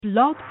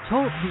Blog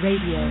Talk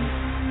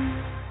Radio.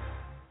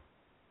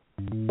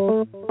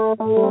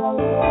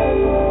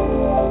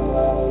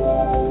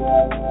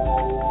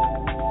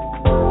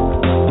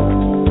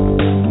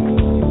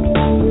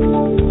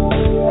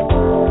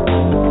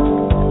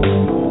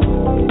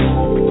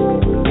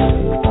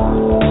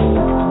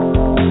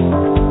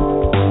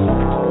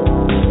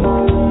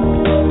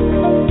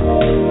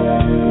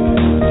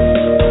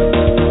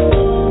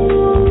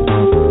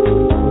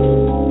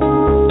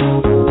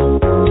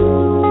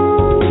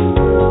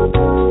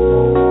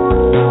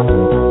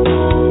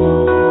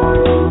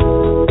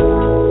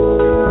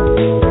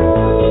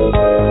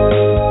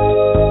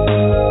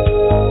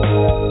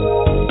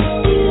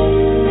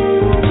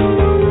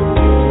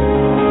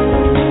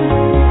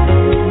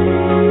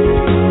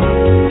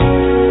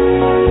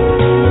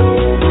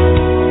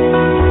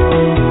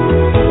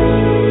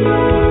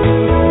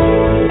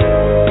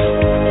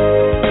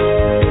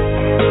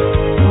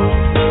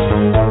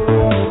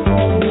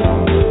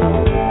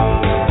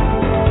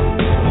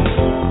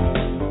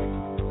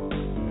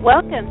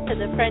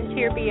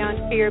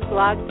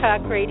 Blog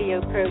Talk Radio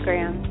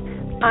program.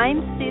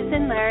 I'm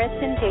Susan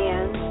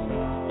Larison-Dan,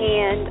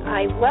 and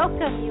I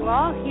welcome you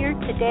all here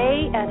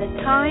today at a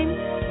time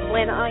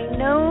when I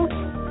know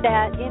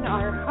that in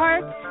our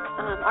hearts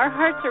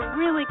are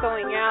really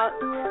going out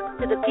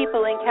to the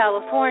people in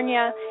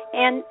California.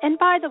 And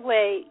by the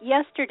way,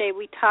 yesterday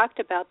we talked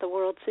about the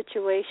world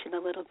situation a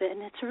little bit,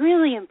 and it's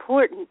really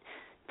important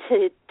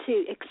to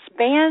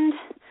expand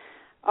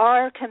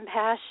our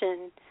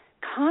compassion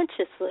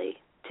consciously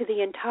to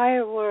the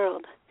entire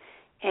world,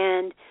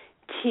 and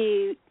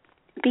to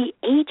be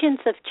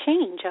agents of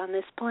change on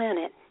this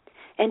planet.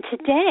 And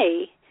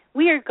today,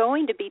 we are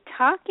going to be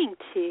talking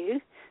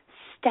to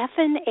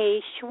Stephan A.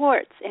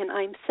 Schwartz, and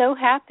I'm so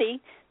happy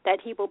that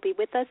he will be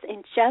with us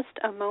in just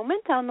a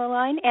moment on the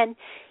line. And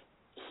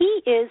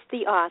he is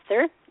the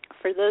author,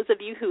 for those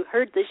of you who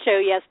heard the show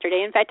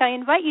yesterday. In fact, I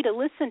invite you to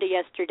listen to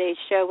yesterday's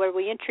show where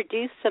we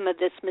introduced some of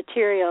this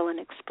material and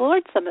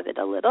explored some of it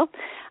a little.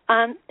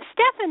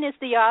 Stephan is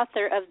the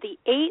author of The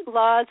 8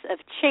 Laws of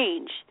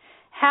Change,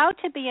 How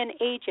to Be an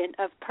Agent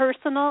of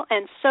Personal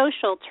and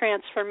Social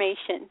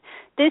Transformation.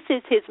 This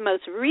is his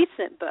most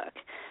recent book.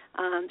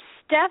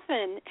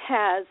 Stephan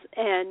has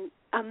an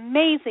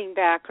amazing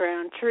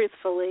background,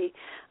 truthfully.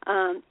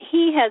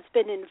 He has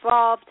been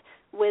involved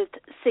with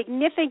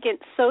significant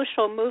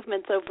social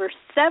movements over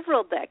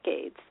several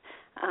decades,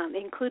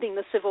 including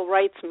the civil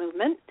rights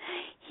movement.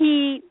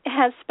 He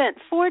has spent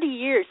 40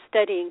 years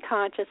studying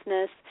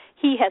consciousness.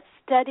 He has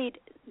studied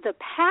the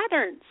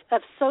patterns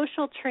of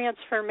social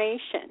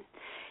transformation,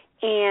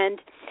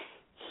 and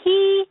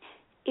he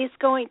is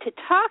going to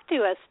talk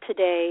to us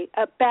today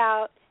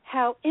about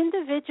how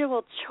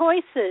individual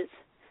choices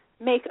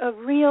make a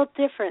real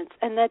difference,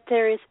 and that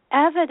there is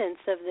evidence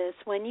of this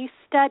when you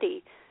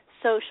study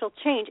social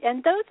change.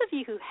 And those of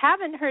you who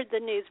haven't heard the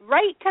news,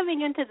 right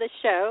coming into the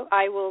show,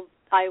 I will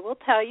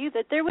tell you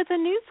that there was a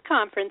news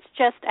conference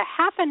just a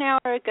half an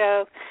hour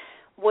ago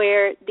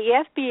where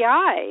the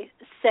FBI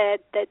said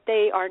that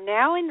they are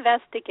now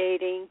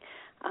investigating,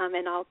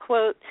 and I'll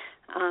quote,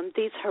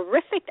 these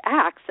horrific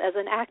acts as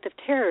an act of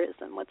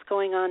terrorism, what's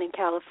going on in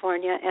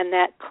California. And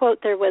that quote,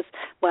 there was,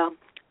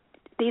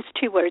 these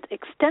 2 words,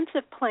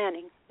 extensive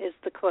planning is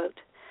the quote.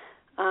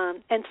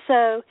 And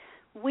so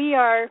we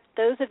are,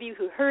 those of you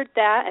who heard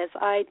that, as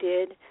I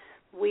did,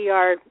 we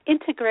are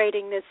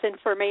integrating this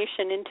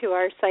information into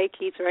our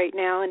psyches right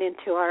now and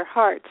into our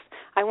hearts.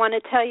 I want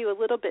to tell you a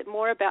little bit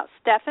more about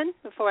Stephan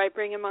before I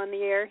bring him on the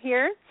air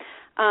here.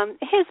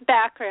 His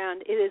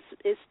background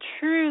is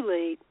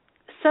truly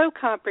so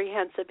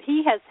comprehensive.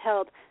 He has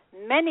held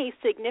many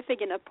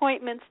significant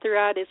appointments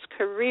throughout his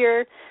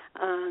career,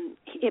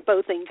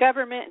 both in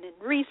government and in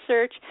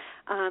research.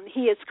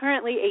 He is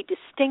currently a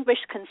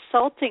distinguished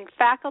consulting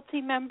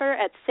faculty member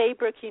at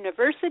Saybrook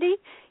University.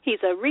 He's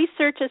a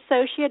research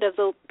associate of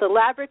the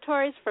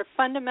Laboratories for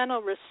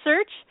Fundamental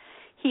Research.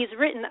 He's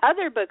written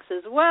other books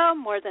as well,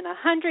 more than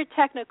 100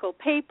 technical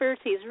papers.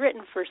 He's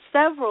written for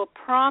several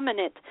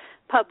prominent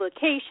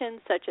publications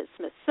such as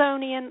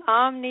Smithsonian,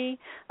 Omni,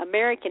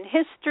 American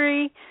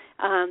History,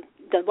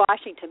 the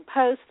Washington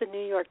Post, the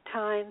New York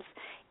Times,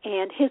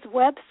 and his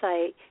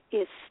website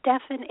is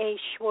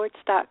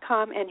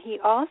StephanASchwartz.com, and he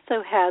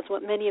also has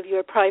what many of you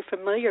are probably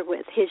familiar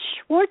with, his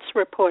Schwartz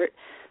Report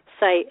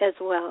site as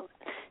well.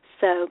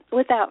 So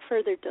without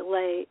further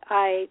delay,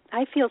 I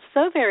feel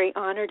so very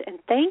honored and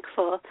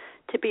thankful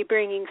to be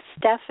bringing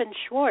Stephan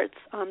Schwartz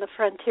on the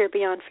Frontier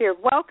Beyond Fear.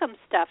 Welcome,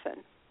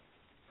 Stephan.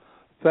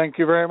 Thank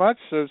you very much,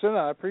 Susan.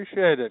 I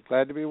appreciate it.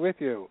 Glad to be with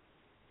you.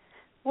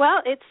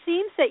 Well, it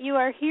seems that you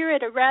are here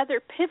at a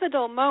rather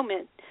pivotal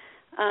moment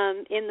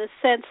in the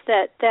sense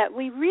that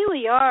we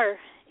really are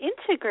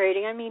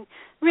integrating. I mean,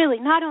 really,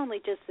 not only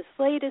just this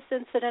latest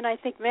incident, I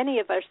think many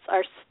of us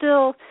are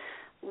still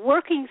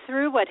working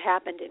through what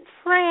happened in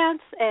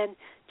France and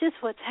just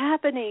what's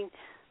happening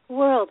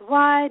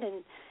worldwide,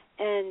 and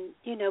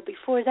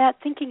before that,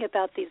 thinking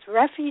about these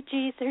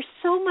refugees. There's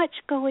so much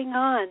going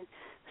on,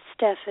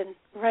 Stephan,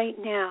 right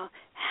now.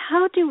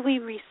 How do we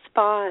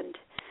respond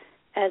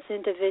as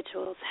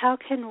individuals? How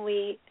can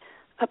we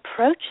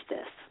approach this?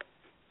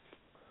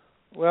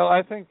 Well,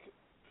 I think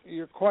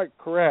you're quite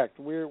correct.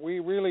 We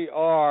really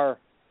are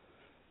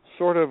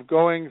sort of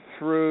going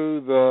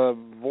through the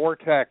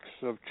vortex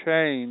of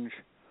change,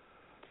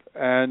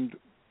 and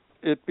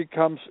it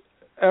becomes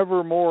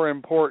ever more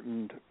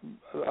important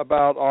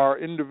about our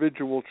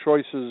individual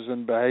choices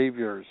and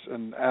behaviors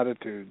and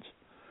attitudes.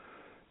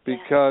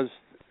 Because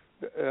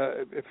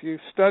if you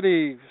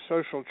study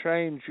social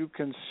change, you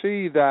can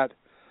see that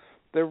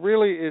there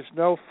really is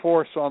no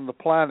force on the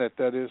planet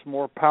that is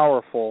more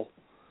powerful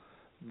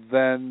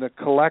than the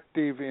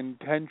collective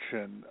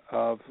intention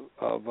of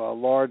a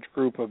large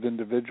group of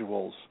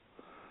individuals.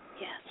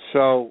 Yes.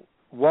 So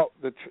what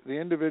the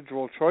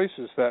individual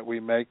choices that we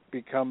make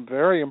become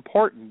very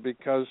important,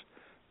 because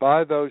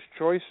by those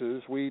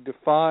choices we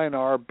define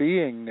our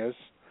beingness,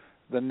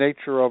 the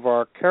nature of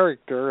our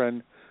character,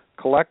 and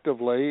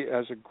collectively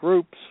as a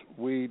groups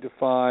we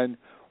define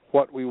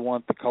what we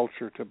want the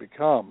culture to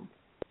become.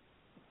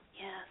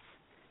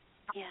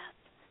 Yes.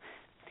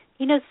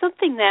 You know,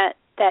 something that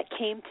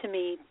came to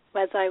me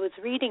as I was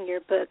reading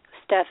your book,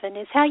 Stephan,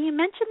 is how you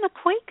mentioned the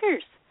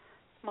Quakers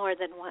more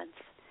than once,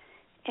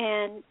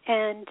 and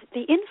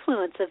the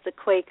influence of the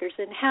Quakers,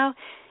 and how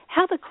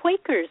the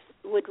Quakers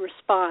would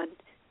respond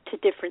to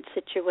different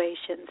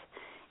situations.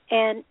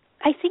 And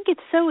I think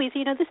it's so easy.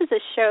 You know, this is a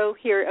show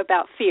here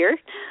about fear,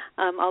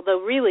 although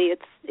really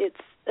it's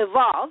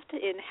evolved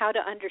in how to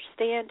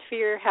understand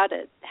fear, how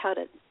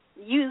to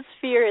use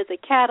fear as a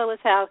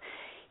catalyst.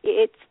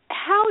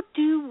 How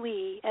do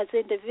we as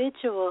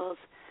individuals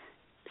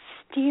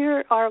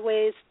steer our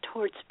ways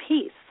towards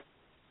peace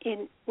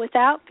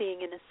without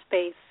being in a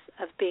space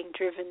of being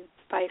driven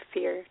by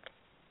fear?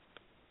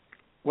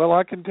 Well,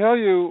 I can tell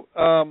you,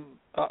 I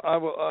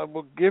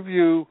will give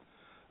you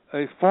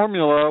a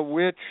formula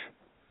which,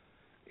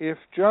 if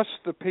just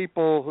the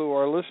people who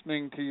are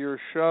listening to your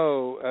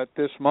show at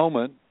this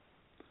moment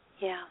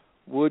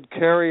would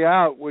carry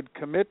out, would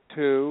commit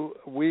to,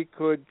 we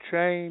could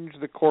change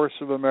the course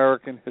of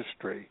American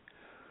history.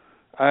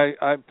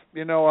 I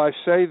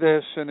say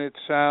this and it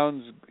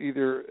sounds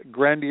either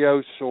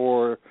grandiose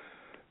or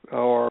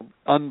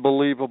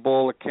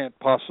unbelievable. It can't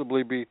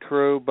possibly be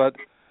true, but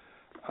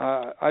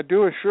I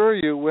do assure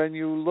you, when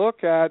you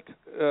look at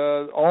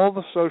all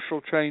the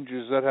social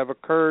changes that have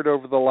occurred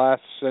over the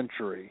last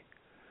century,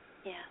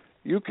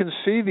 you can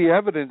see the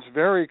evidence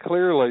very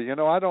clearly. You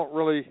know, I don't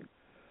really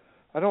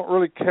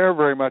care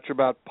very much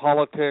about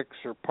politics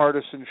or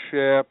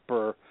partisanship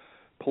or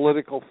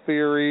political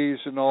theories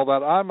and all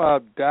that. I'm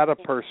a data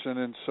person,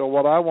 and so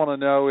what I want to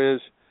know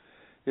is,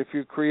 if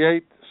you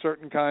create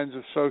certain kinds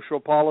of social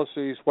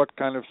policies, what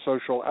kind of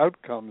social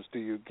outcomes do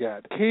you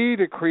get? Key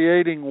to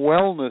creating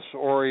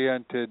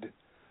wellness-oriented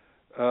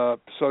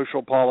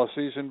social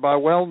policies, and by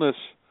wellness,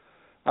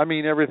 I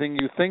mean everything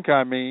you think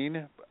I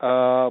mean,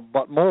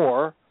 but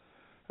more.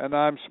 And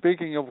I'm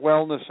speaking of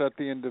wellness at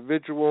the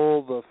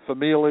individual, the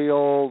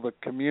familial, the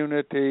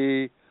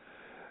community,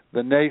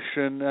 the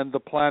nation, and the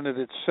planet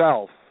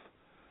itself.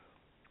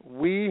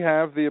 We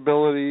have the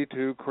ability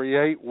to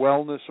create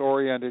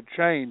wellness-oriented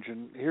change,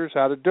 and here's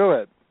how to do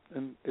it.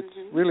 And it's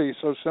really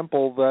so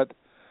simple that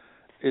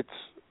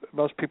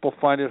most people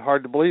find it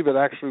hard to believe it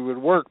actually would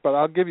work, but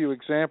I'll give you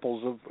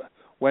examples of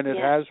when it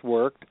has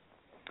worked.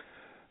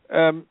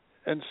 And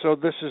so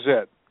this is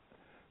it.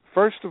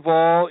 First of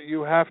all,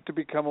 you have to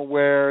become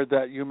aware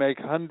that you make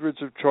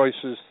hundreds of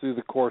choices through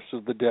the course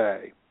of the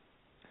day.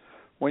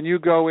 When you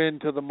go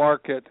into the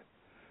market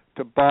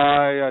to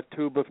buy a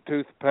tube of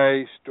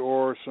toothpaste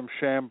or some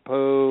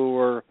shampoo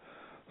or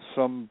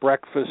some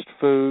breakfast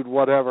food,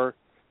 whatever,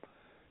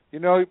 you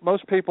know,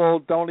 most people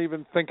don't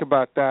even think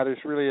about that as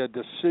really a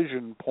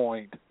decision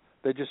point.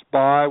 They just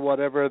buy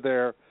whatever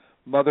their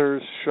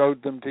mothers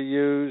showed them to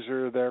use,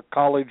 or their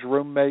college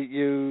roommate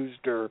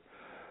used, or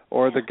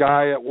the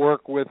guy at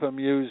work with them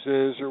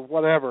uses, or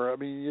whatever. I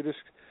mean, you just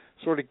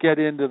sort of get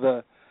into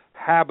the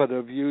habit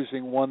of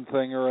using one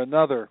thing or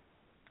another.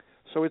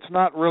 So it's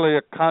not really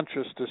a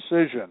conscious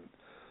decision.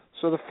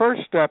 So the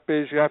first step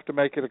is you have to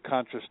make it a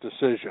conscious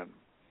decision.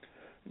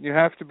 You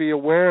have to be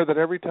aware that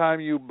every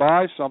time you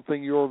buy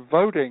something, you're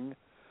voting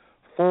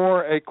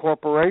for a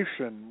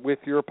corporation with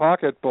your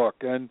pocketbook,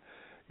 and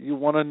you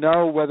want to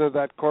know whether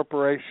that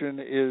corporation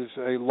is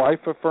a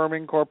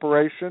life-affirming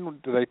corporation.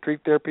 Do they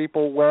treat their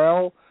people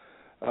well?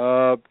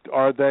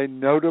 Are they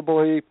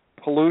notably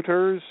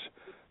polluters?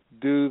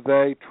 Do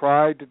they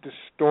try to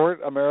distort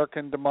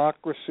American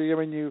democracy? I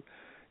mean,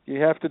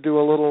 you have to do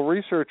a little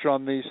research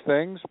on these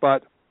things,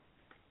 but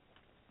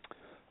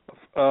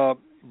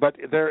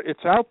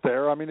it's out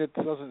there. I mean, it's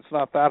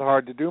not that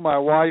hard to do. My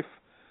wife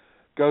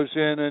goes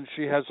in and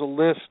she has a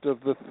list of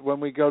when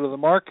we go to the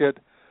market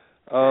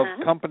of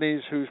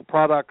companies whose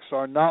products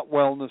are not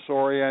wellness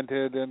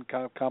oriented and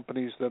kind of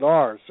companies that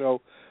are.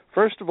 So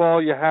first of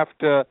all, you have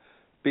to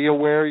be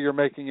aware you're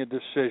making a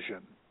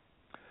decision.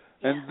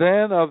 And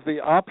then of the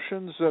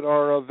options that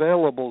are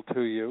available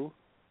to you,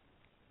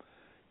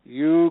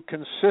 you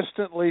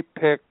consistently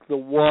pick the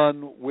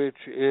one which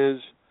is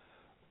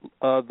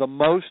the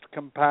most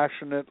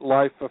compassionate,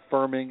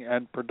 life-affirming,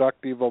 and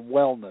productive of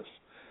wellness.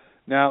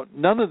 Now,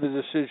 none of the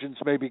decisions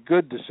may be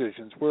good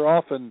decisions. We're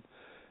often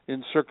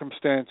in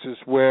circumstances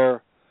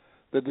where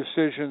the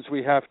decisions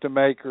we have to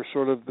make are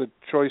sort of the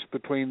choice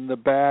between the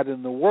bad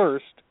and the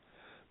worst,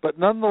 but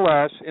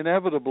nonetheless,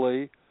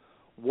 inevitably,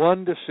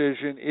 one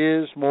decision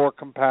is more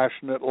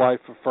compassionate,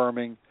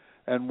 life-affirming,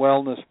 and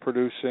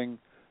wellness-producing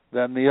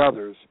than the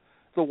others,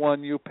 the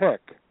one you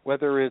pick,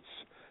 whether it's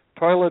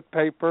toilet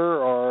paper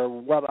or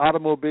what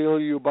automobile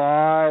you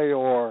buy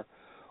or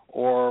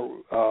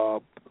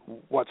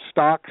what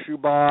stocks you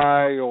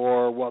buy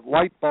or what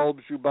light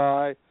bulbs you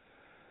buy.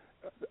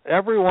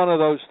 Every one of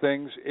those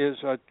things is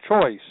a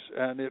choice,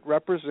 and it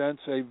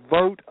represents a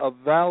vote of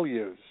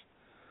values.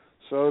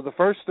 So the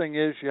first thing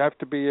is you have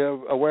to be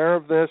aware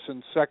of this,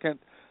 and second,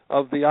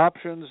 of the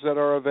options that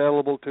are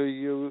available to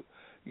you,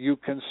 you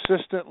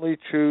consistently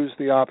choose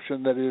the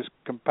option that is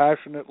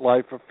compassionate,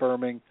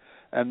 life-affirming,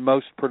 and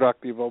most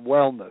productive of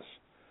wellness.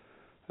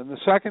 And the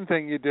second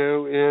thing you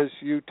do is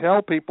you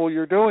tell people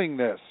you're doing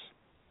this.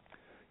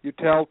 You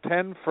tell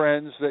 10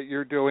 friends that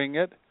you're doing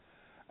it,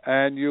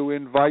 and you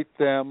invite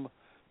them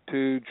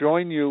to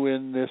join you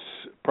in this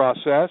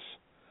process,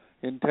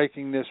 in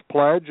taking this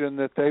pledge, and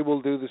that they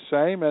will do the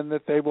same, and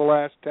that they will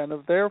ask 10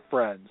 of their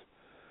friends.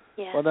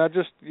 Yeah. Well, now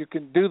you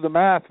can do the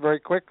math very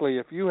quickly.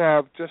 If you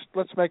have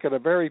let's make it a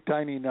very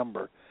tiny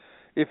number.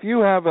 If you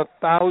have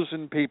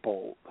 1,000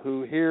 people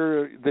who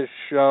hear this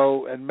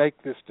show and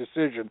make this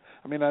decision,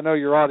 I mean, I know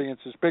your audience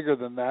is bigger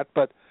than that,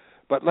 but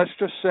let's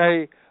just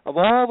say of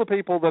all the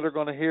people that are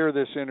going to hear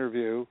this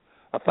interview,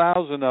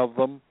 1,000 of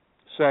them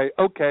say,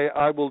 okay,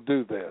 I will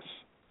do this.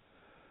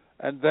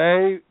 And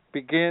they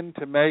begin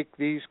to make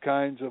these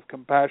kinds of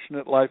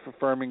compassionate,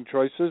 life-affirming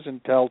choices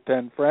and tell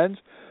 10 friends.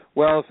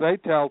 Well, if they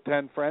tell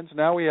 10 friends,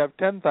 now we have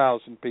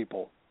 10,000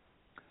 people.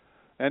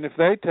 And if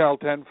they tell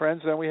 10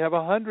 friends, then we have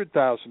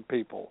 100,000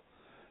 people.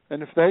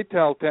 And if they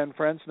tell 10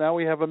 friends, now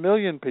we have 1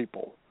 million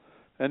people.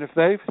 And if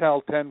they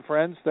tell 10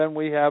 friends, then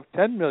we have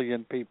 10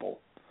 million people.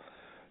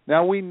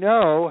 Now we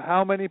know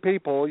how many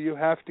people you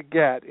have to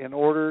get in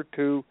order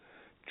to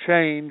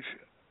change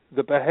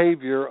the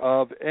behavior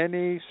of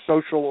any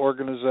social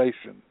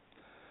organization.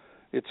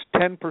 It's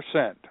 10%.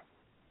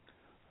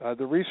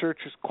 The research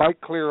is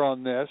quite clear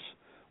on this.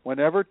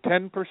 Whenever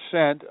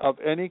 10% of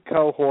any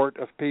cohort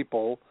of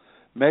people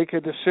make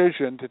a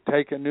decision to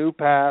take a new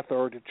path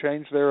or to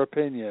change their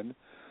opinion,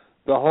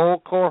 the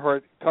whole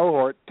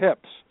cohort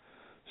tips.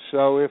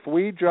 So if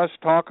we just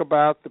talk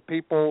about the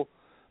people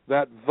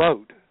that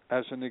vote,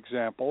 as an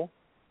example,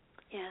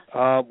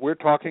 we're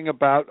talking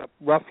about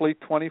roughly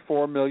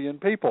 24 million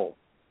people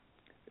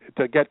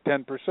to get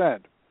 10%.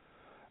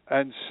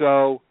 And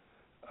so,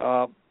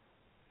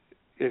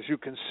 as you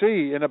can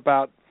see, in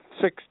about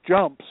 6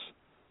 jumps,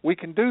 we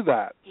can do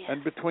that. Yes.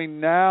 And between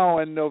now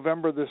and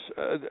November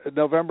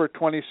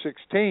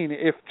 2016,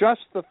 if just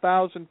the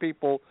 1,000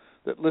 people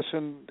that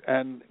listen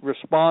and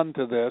respond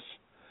to this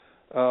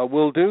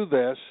will do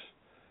this,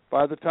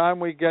 by the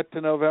time we get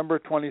to November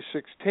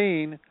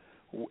 2016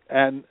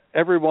 and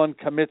everyone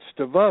commits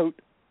to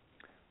vote,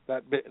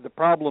 the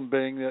problem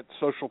being that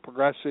social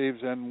progressives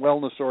and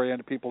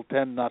wellness-oriented people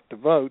tend not to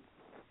vote,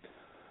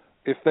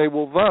 if they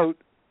will vote,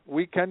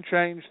 we can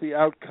change the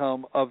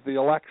outcome of the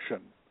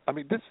election. I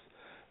mean,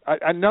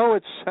 I know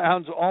it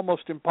sounds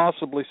almost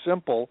impossibly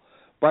simple,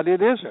 but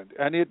it isn't,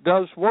 and it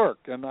does work.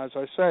 And as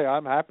I say,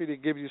 I'm happy to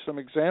give you some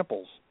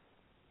examples.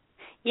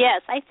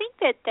 Yes, I think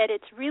that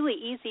it's really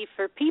easy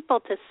for people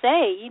to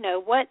say,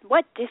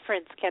 what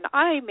difference can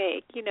I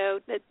make?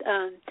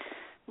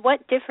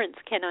 What difference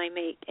can I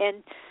make?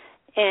 And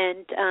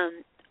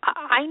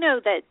I know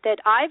that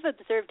I've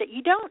observed that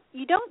you don't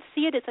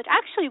see it as such.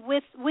 Actually,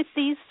 with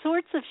these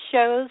sorts of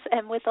shows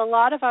and with a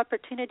lot of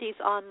opportunities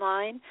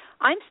online,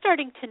 I'm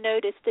starting to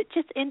notice that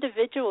just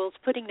individuals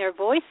putting their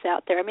voice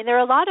out there. I mean, there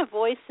are a lot of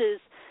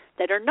voices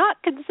that are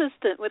not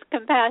consistent with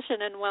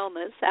compassion and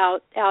wellness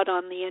out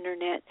on the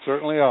internet.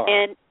 Certainly are.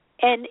 And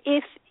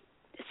if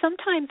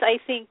sometimes I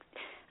think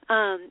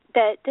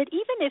that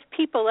even if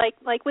people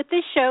like with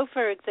this show,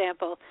 for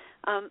example.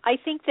 I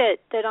think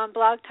that on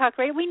Blog Talk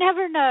Radio, we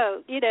never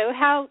know,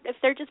 how, if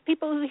they're just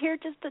people who hear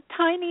just a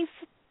tiny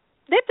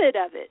snippet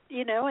of it,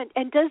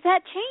 and does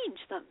that change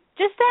them?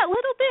 Just that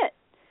little bit,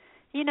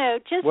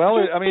 just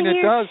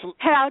it does.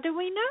 How do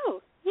we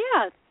know?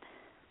 Yeah.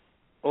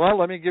 Well,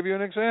 let me give you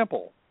an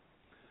example.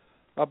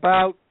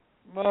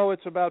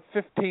 It's about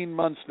 15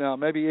 months now,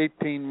 maybe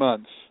 18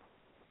 months.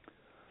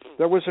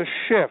 There was a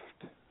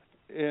shift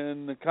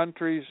in the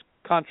country's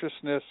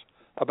consciousness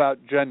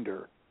about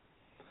gender.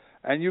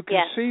 And you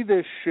can see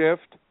this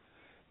shift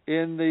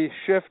in the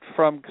shift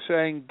from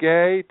saying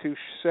gay to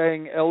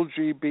saying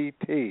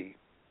LGBT.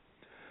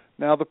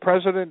 Now, the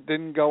president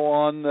didn't go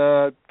on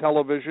the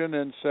television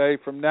and say,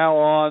 from now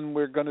on,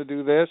 we're going to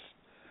do this.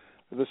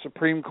 The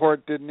Supreme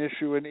Court didn't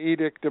issue an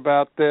edict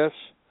about this.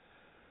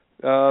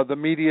 The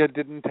media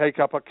didn't take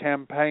up a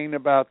campaign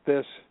about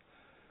this,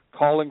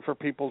 calling for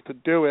people to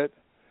do it.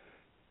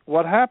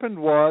 What happened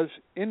was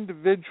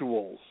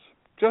individuals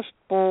just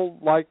people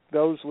like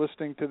those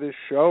listening to this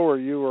show or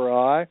you or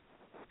I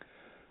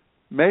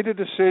made a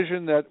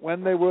decision that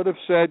when they would have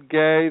said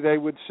gay, they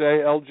would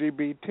say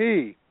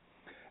LGBT.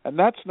 And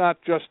that's not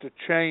just a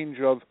change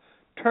of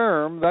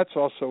term, that's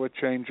also a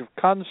change of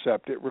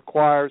concept. It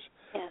requires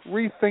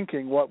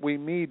rethinking what we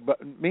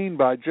mean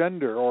by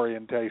gender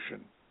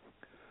orientation.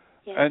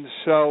 Yes. And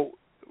so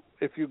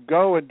if you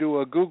go and do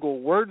a Google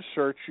word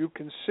search, you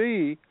can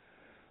see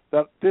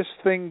that this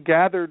thing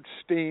gathered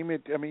steam.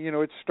 It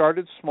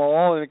started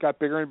small and it got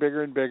bigger and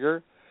bigger and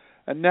bigger.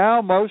 And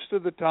now most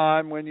of the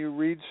time when you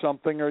read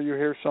something or you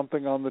hear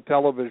something on the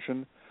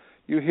television,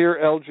 you hear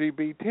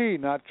LGBT,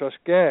 not just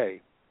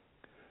gay.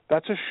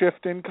 That's a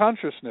shift in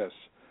consciousness.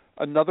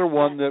 Another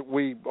one that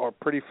we are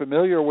pretty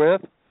familiar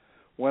with,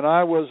 when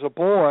I was a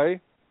boy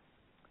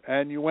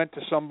and you went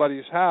to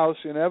somebody's house,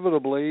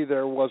 inevitably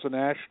there was an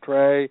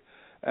ashtray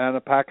and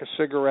a pack of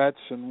cigarettes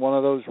and one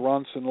of those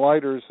Ronson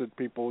lighters that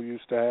people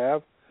used to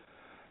have.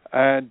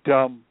 And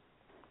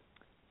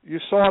you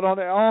saw it on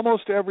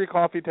almost every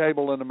coffee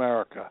table in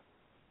America.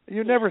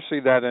 You never see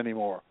that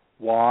anymore.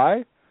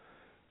 Why?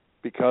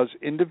 Because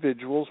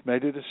individuals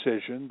made a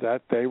decision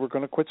that they were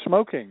going to quit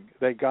smoking.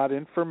 They got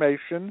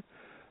information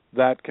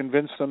that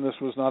convinced them this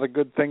was not a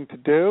good thing to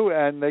do,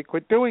 and they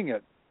quit doing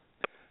it.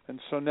 And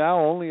so now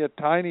only a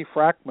tiny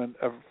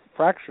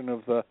fraction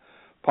of the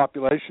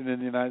population in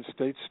the United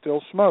States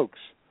still smokes.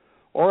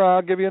 Or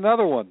I'll give you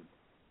another one.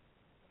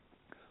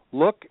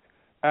 Look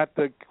at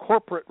the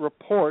corporate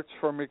reports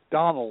for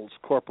McDonald's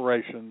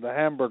Corporation, the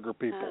hamburger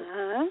people.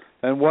 Uh-huh.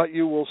 And what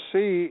you will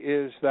see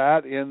is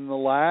that in the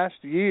last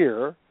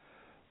year,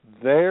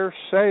 their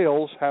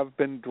sales have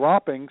been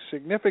dropping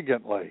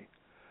significantly.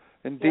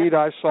 Indeed,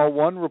 I saw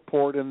one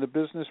report in the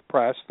business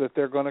press that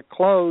they're going to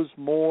close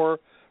more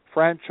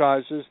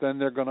franchises than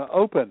they're going to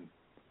open.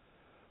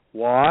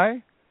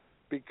 Why?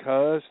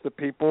 Because the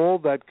people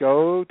that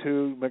go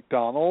to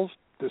McDonald's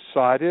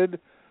decided,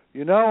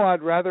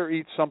 I'd rather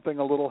eat something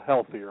a little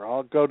healthier.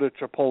 I'll go to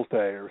Chipotle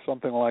or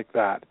something like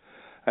that.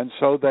 And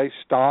so they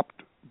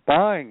stopped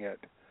buying it.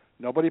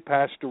 Nobody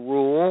passed a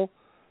rule.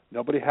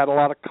 Nobody had a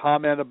lot of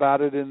comment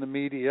about it in the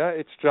media.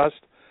 It's just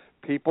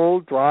people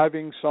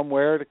driving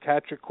somewhere to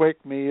catch a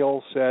quick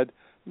meal said,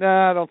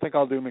 nah, I don't think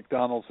I'll do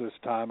McDonald's this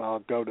time. I'll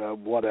go to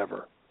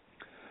whatever.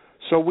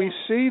 So we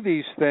see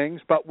these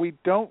things, but we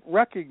don't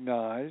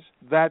recognize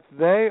that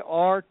they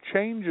are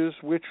changes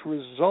which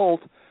result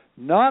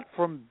not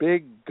from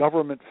big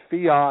government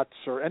fiats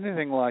or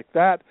anything like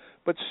that,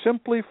 but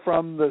simply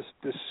from the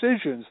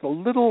decisions, the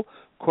little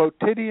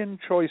quotidian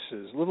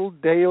choices, little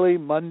daily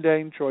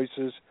mundane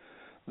choices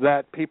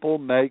that people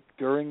make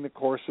during the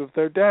course of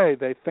their day.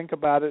 They think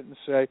about it and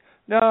say,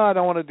 no, I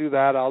don't want to do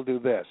that, I'll do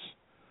this.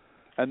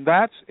 And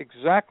that's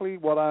exactly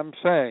what I'm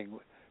saying.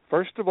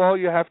 First of all,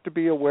 you have to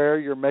be aware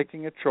you're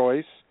making a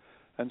choice.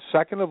 And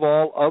second of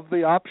all, of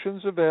the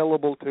options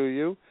available to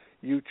you,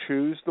 you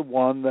choose the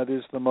one that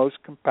is the most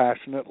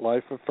compassionate,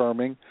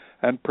 life-affirming,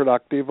 and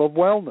productive of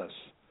wellness.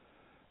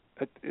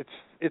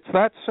 It's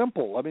that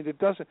simple. I mean, it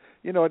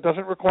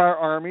doesn't require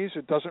armies.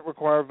 It doesn't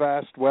require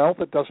vast wealth.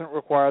 It doesn't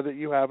require that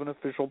you have an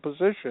official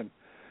position.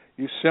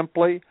 You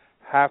simply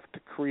have to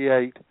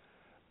create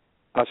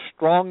a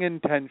strong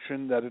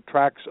intention that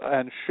attracts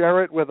and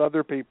share it with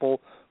other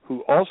people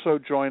who also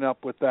join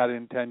up with that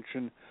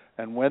intention.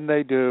 And when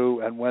they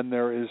do, and when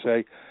there is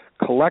a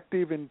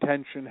collective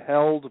intention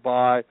held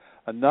by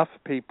enough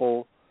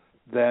people,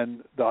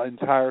 then the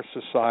entire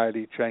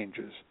society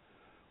changes.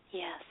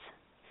 Yes.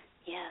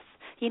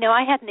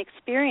 I had an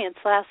experience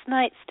last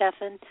night,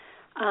 Stephan.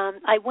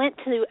 I went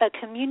to a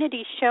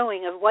community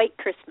showing of White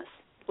Christmas,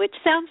 which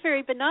sounds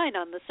very benign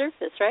on the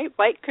surface, right?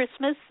 White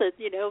Christmas,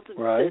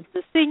 right.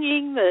 the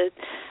singing,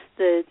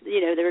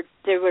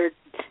 there were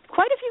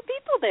quite a few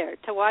people there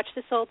to watch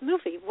this old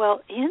movie.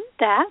 Well, in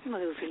that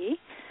movie,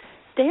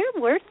 there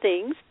were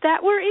things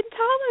that were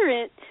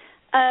intolerant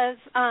of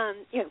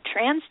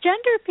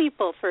transgender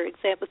people, for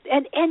example.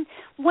 And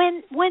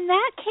when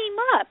that came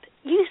up,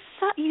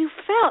 you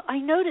felt, I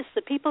noticed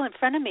the people in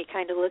front of me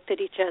kind of looked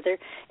at each other,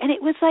 and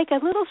it was like a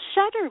little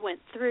shudder went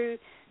through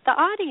the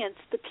audience,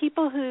 the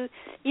people who,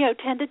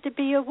 tended to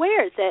be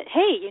aware that,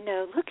 hey,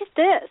 look at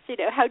this,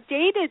 how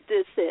dated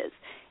this is.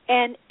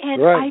 And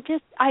right.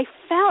 I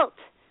felt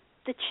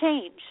the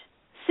change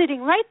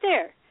sitting right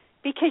there,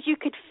 because you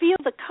could feel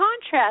the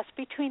contrast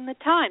between the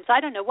times. I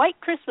don't know,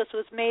 White Christmas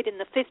was made in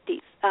the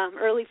 50s,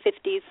 early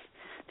 50s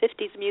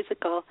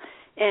musical.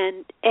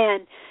 And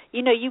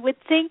you would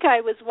think I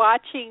was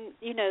watching,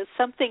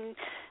 something,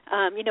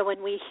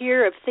 when we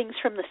hear of things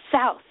from the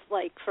South,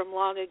 like from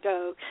long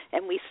ago,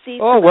 and we see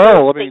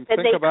think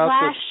they about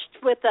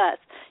clashed with us.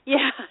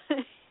 Yeah.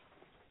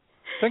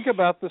 Think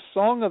about the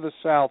Song of the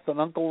South and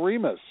Uncle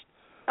Remus.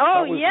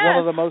 Oh, that was yes. one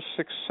of the most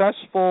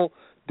successful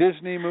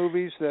Disney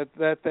movies that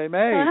they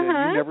made, and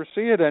you never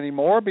see it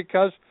anymore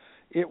because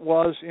it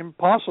was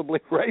impossibly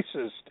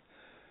racist.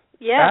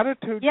 Yes.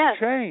 Attitudes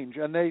change,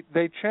 and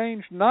they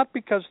change not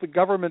because the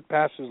government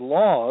passes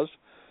laws,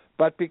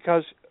 but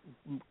because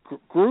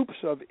groups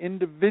of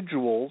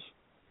individuals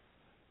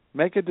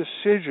make a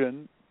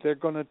decision, they're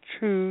going to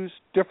choose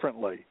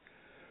differently.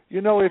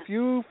 You know, if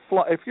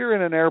you're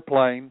in an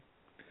airplane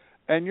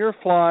and you're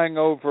flying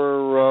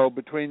over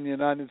between the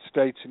United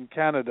States and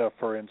Canada,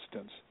 for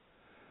instance,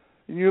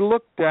 and you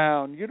look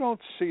down, you don't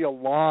see a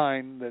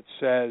line that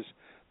says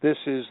this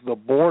is the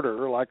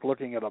border, like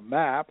looking at a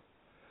map,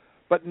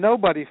 but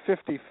nobody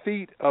 50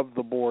 feet of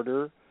the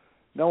border,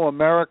 no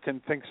American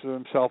thinks of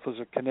himself as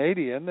a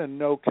Canadian, and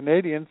no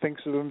Canadian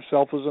thinks of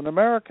himself as an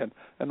American.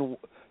 And,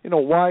 you know,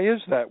 why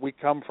is that? We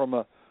come from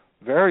a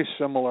very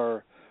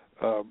similar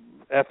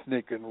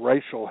ethnic and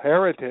racial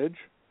heritage.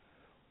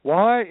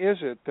 Why is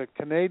it that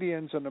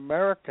Canadians and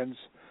Americans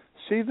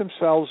see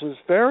themselves as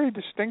very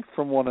distinct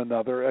from one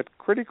another at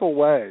critical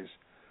ways?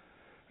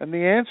 And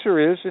the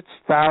answer is it's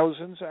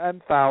thousands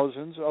and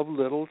thousands of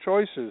little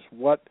choices.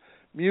 What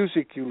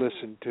music you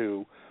listen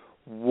to,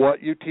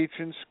 what you teach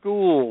in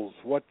schools,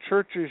 what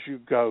churches you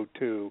go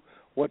to,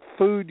 what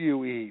food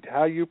you eat,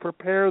 how you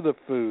prepare the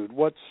food,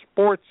 what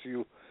sports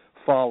you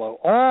follow,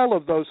 all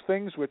of those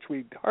things which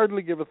we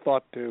hardly give a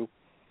thought to,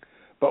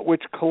 but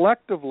which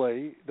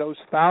collectively, those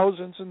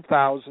thousands and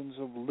thousands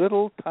of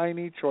little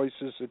tiny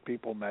choices that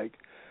people make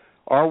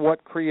are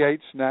what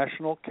creates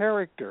national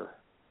character.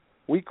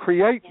 We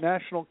create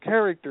national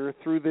character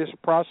through this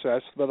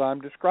process that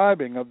I'm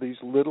describing of these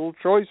little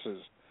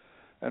choices.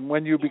 And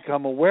when you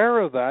become aware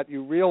of that,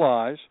 you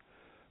realize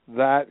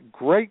that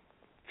great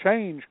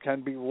change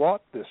can be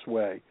wrought this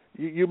way.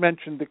 You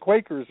mentioned the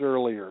Quakers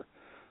earlier.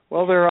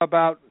 Well, there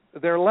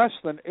are less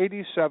than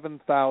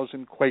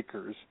 87,000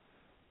 Quakers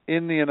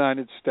in the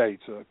United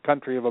States, a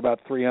country of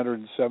about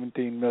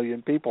 317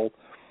 million people.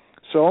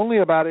 So only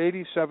about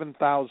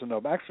 87,000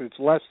 of them. Actually, it's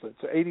less than.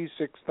 It's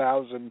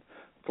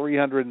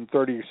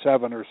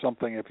 86,337 or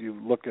something if you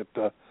look at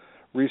the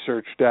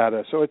research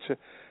data. So it's a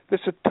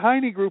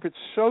tiny group. It's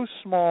so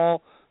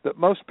small that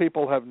most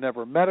people have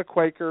never met a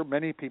Quaker.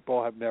 Many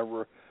people have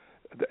never,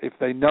 if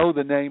they know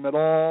the name at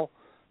all,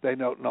 they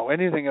don't know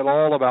anything at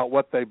all about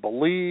what they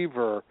believe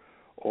or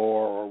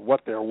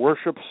what their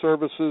worship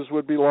services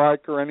would be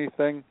like or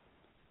anything.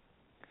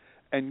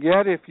 And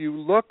yet, if you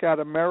look at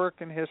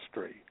American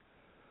history,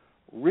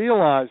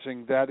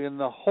 realizing that in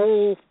the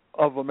whole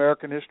of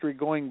American history,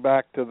 going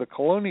back to the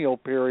colonial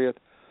period,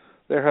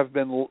 there have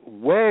been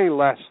way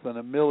less than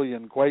 1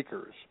 million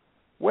Quakers.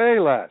 Way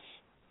less.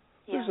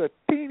 Yeah. This is a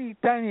teeny,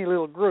 tiny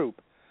little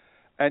group.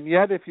 And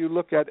yet, if you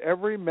look at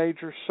every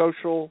major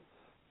social,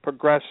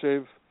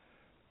 progressive,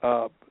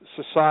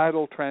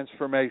 societal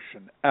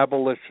transformation,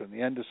 abolition,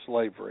 the end of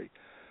slavery,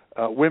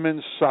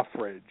 women's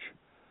suffrage,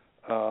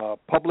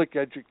 public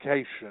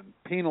education,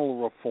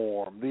 penal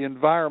reform, the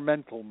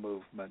environmental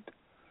movement,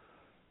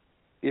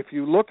 if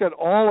you look at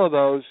all of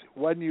those,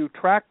 when you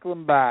track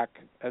them back,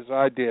 as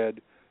I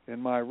did in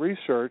my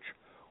research,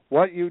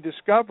 what you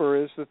discover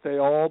is that they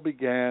all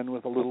began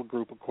with a little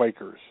group of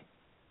Quakers.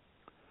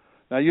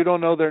 Now, you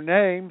don't know their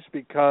names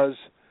because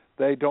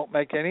they don't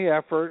make any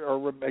effort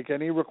or make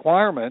any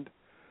requirement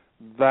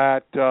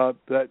that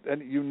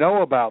and you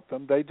know about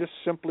them. They just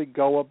simply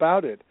go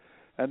about it.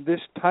 And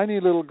this tiny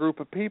little group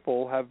of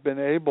people have been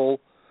able,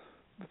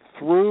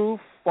 through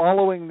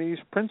following these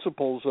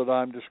principles that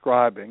I'm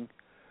describing,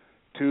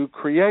 to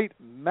create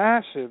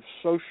massive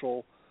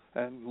social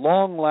and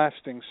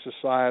long-lasting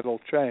societal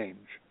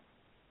change.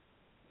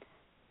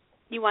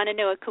 You want to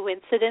know a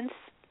coincidence?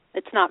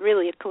 It's not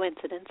really a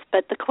coincidence,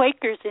 but the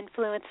Quakers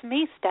influenced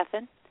me,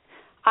 Stephan.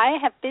 I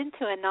have been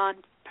to a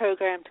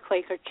non-programmed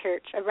Quaker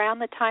church around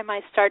the time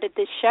I started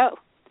this show.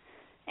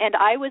 And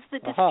I was the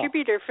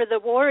distributor for the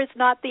War is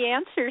Not the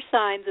Answer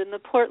signs in the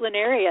Portland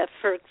area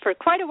for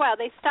quite a while.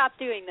 They stopped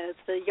doing those,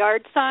 the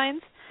yard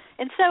signs.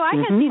 And so I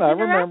had these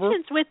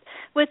interactions with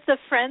the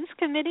Friends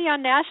Committee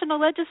on National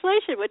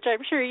Legislation, which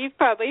I'm sure you've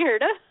probably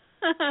heard of.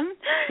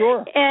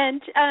 Sure.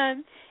 And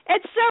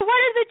so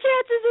what are the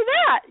chances of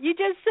that? You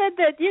just said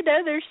that,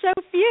 there's so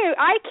few.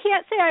 I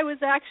can't say I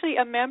was actually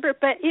a member,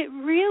 but it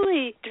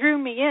really drew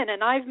me in,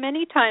 and I've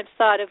many times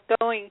thought of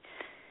going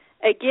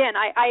again.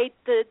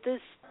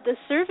 The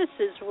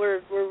services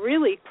were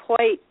really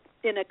quite,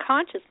 in a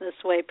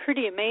consciousness way,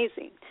 pretty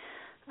amazing.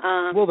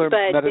 They were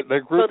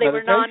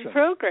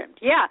non-programmed.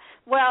 Yeah.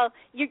 Well,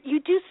 you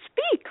do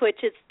speak,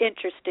 which is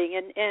interesting,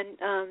 and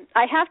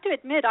I have to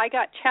admit I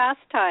got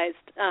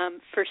chastised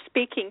for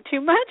speaking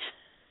too much.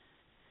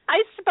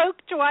 I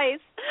spoke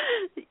twice.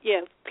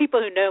 Yeah, people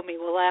who know me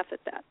will laugh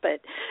at that, but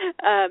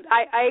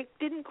I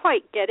didn't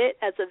quite get it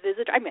as a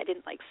visitor. I mean, I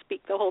didn't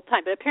speak the whole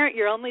time, but apparently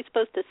you're only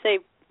supposed to say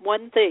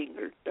one thing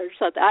or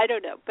something. I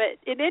don't know, but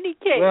in any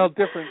case, well,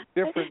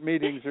 different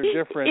meetings are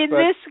different. In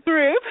this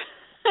group,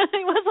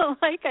 it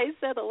wasn't like I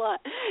said a lot.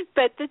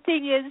 But the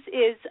thing is,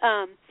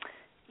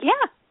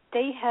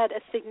 they had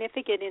a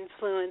significant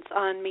influence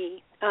on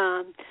me,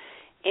 and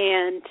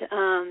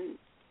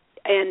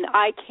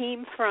I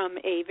came from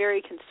a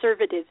very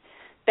conservative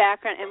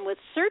background and was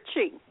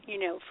searching,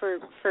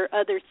 for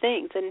other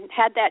things. And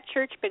had that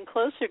church been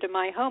closer to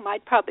my home,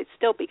 I'd probably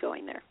still be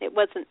going there. It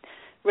wasn't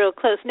real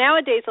close.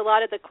 Nowadays, a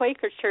lot of the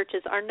Quaker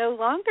churches are no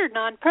longer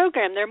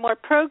non-programmed. They're more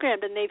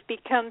programmed, and they've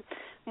become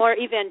more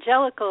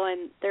evangelical,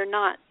 and they're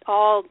not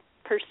all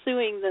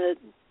pursuing the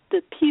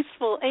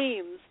peaceful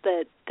aims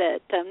that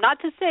not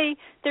to say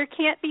there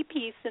can't be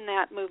peace in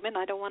that movement.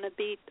 I don't want to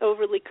be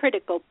overly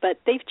critical, but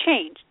they've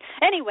changed.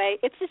 Anyway,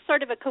 it's just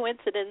sort of a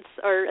coincidence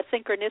or a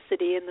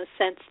synchronicity in the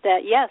sense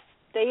that, yes,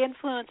 they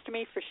influenced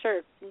me for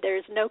sure.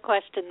 There's no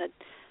question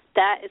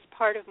that is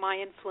part of my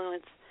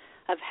influence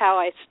of how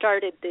I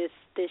started this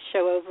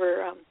show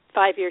over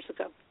 5 years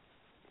ago.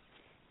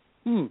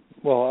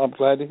 Well, I'm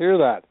glad to hear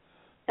that.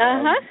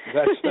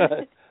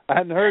 Uh-huh. I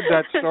hadn't heard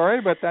that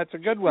story, but that's a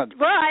good one.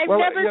 Well, I've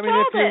never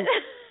told it.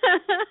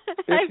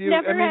 I've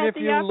never had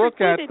the opportunity. Look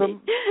at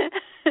them,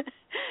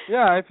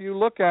 if you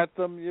look at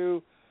them,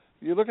 you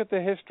look at the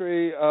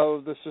history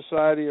of the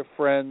Society of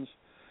Friends,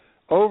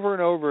 over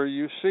and over,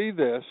 you see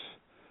this,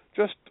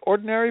 just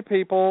ordinary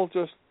people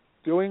just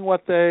doing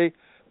what they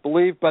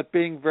believe, but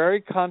being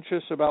very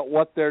conscious about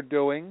what they're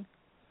doing.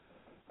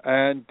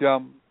 And,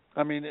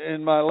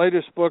 in my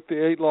latest book,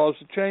 The 8 Laws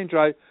of Change,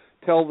 I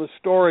tell the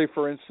story,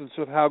 for instance,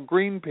 of how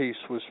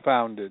Greenpeace was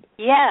founded.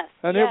 Yes.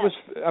 And it was,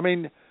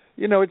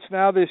 it's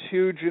now this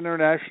huge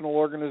international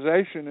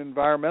organization,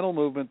 environmental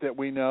movement that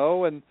we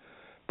know,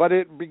 but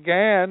it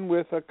began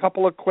with a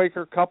couple of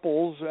Quaker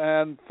couples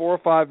and 4 or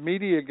 5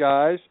 media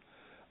guys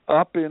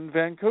up in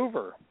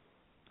Vancouver.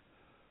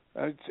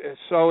 The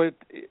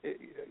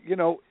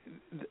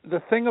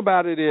thing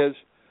about it is,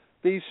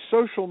 these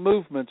social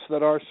movements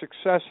that are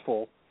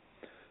successful,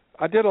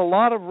 I did a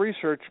lot of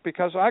research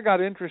because I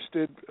got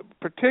interested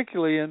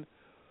particularly in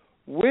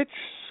which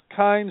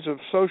kinds of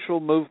social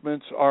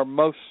movements are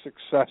most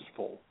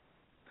successful.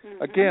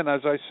 Mm-hmm. Again,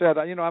 as I said,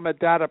 I'm a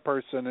data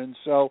person, and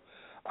so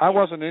I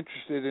wasn't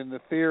interested in the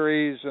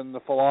theories and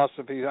the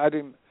philosophies. I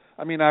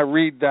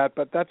read that,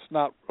 but that's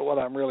not what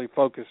I'm really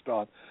focused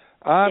on.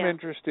 I'm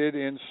interested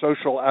in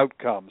social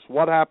outcomes.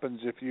 What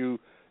happens if you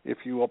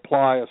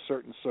apply a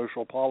certain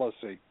social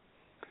policy?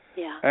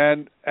 Yeah.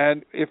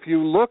 And if you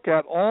look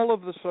at all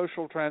of the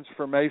social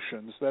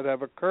transformations that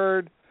have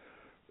occurred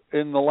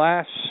in the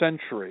last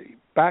century,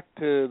 back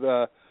to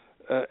the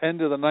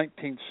end of the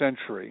 19th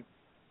century,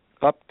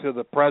 up to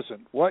the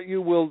present, what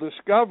you will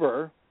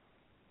discover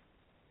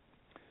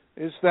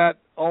is that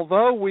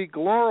although we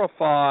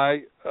glorify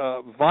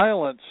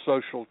violent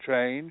social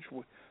change,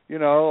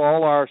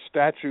 all our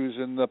statues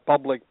in the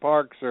public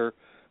parks are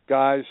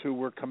guys who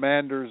were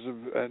commanders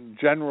and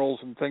generals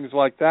and things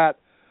like that,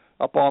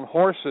 up on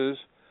horses,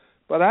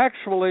 but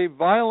actually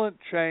violent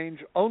change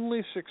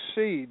only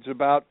succeeds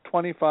about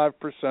 25%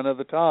 of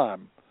the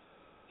time.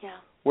 Yeah.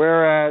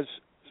 Whereas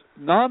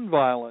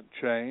nonviolent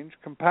change,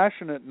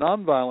 compassionate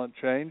nonviolent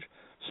change,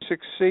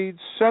 succeeds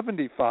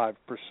 75%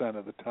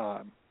 of the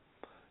time.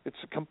 It's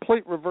a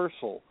complete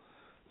reversal.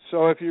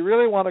 So if you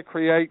really want to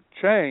create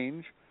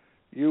change,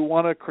 you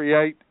want to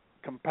create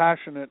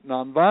compassionate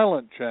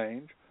nonviolent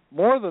change.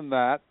 More than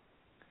that,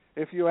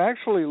 if you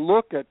actually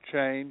look at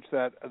change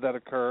that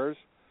occurs,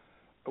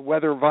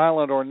 whether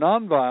violent or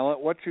nonviolent,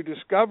 what you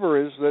discover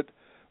is that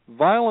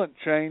violent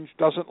change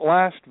doesn't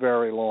last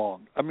very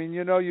long.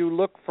 You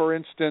look, for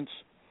instance,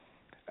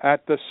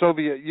 at the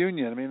Soviet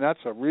Union. That's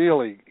a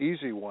really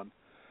easy one.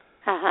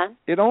 Uh-huh.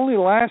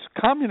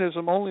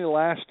 Communism only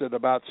lasted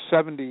about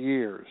 70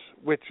 years,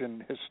 which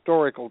in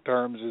historical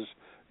terms is,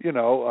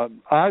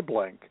 an eye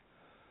blink.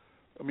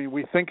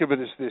 We think of it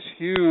as this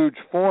huge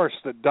force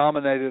that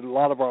dominated a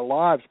lot of our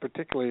lives,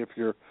 particularly if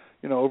you're,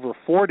 over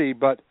 40.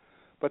 But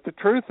the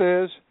truth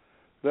is,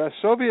 the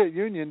Soviet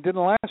Union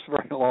didn't last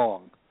very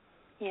long.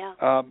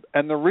 Yeah.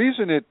 And the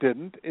reason it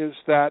didn't is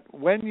that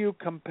when you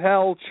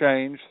compel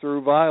change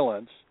through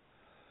violence,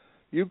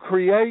 you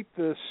create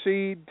the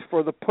seed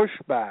for the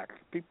pushback.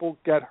 People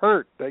get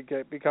hurt. They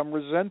become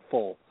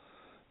resentful.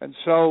 And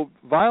so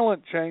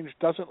violent change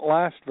doesn't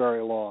last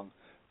very long.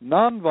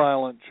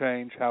 Nonviolent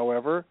change,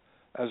 however,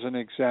 as an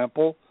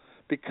example,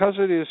 because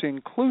it is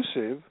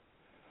inclusive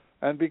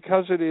and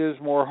because it is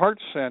more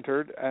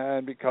heart-centered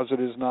and because it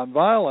is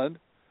nonviolent,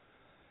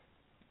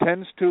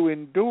 tends to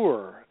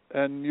endure.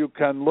 And you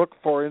can look,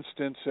 for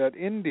instance, at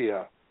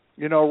India.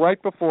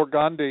 Right before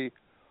Gandhi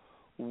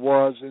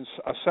was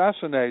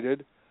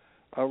assassinated,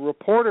 a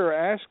reporter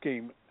asked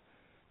him,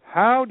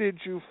 how did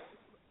you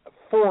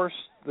force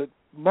the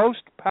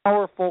most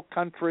powerful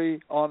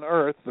country on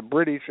earth, the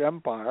British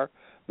Empire,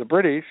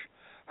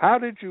 how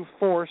did you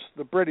force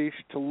the British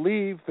to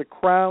leave the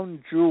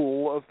crown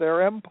jewel of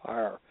their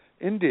empire,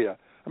 India?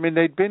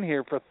 They'd been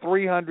here for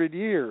 300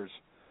 years.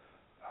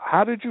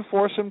 How did you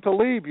force them to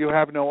leave? You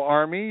have no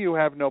army, you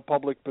have no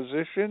public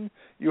position,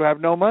 you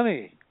have no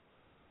money.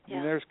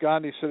 Yeah. There's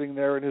Gandhi sitting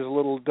there in his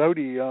little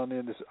dhoti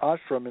in his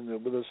ashram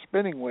with a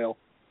spinning wheel.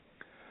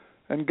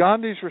 And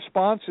Gandhi's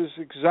response is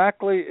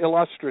exactly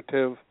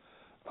illustrative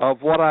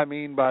of what I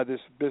mean by this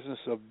business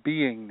of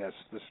beingness,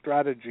 the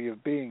strategy of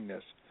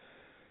beingness.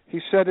 He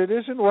said, it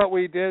isn't what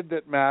we did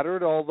that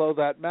mattered, although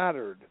that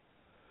mattered.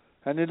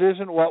 And it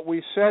isn't what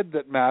we said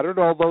that mattered,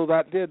 although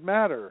that did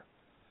matter.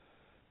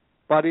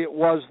 But it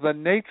was the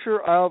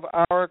nature of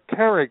our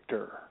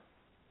character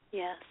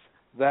yes.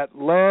 that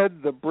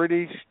led the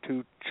British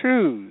to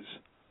choose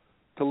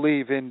to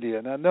leave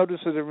India. Now, notice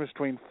the difference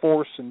between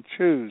force and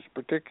choose,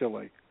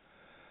 particularly.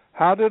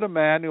 How did a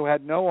man who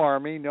had no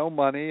army, no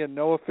money, and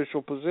no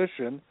official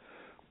position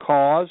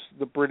cause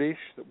the British,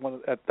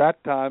 at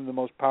that time the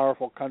most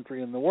powerful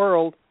country in the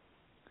world,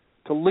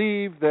 to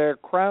leave their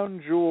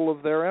crown jewel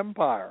of their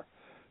empire?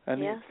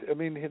 And I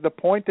mean, the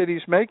point that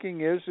he's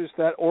making is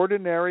that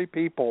ordinary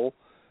people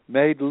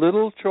made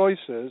little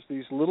choices,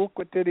 these little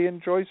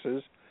quotidian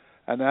choices,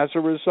 and as a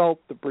result,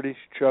 the British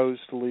chose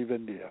to leave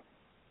India.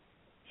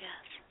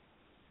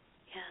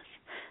 Yes.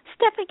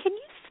 Stephan, can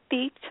you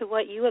speak to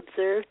what you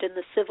observed in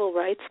the civil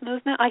rights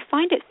movement? I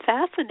find it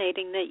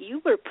fascinating that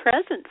you were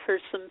present for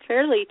some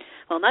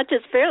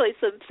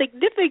some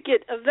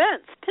significant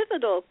events,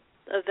 pivotal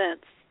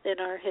events in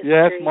our history.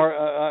 Yes,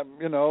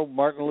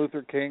 Martin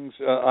Luther King's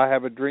 "I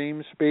Have a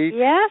Dream" speech.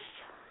 Yes.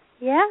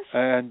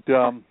 And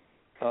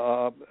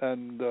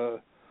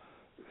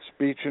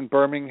speech in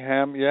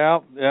Birmingham.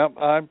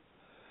 I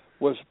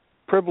was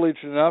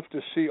privileged enough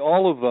to see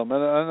all of them,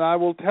 and I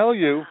will tell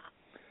you,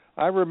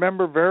 I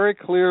remember very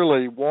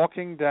clearly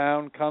walking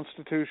down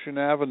Constitution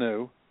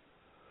Avenue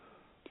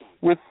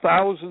with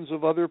thousands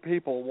of other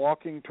people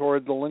walking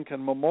toward the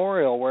Lincoln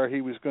Memorial where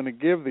he was going to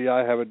give the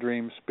 "I Have a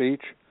Dream"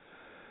 speech.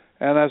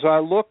 And as I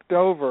looked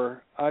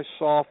over, I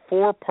saw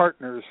 4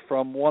 partners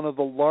from one of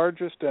the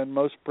largest and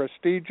most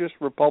prestigious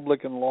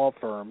Republican law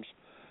firms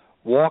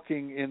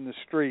walking in the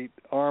street,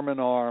 arm in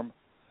arm.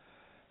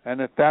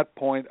 And at that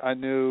point, I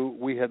knew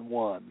we had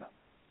won.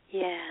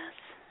 Yes.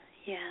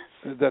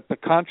 That the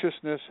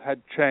consciousness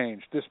had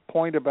changed. This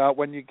point about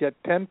when you get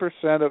 10%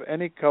 of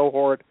any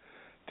cohort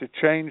to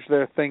change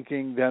their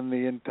thinking, then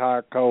the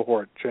entire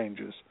cohort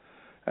changes.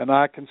 And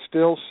I can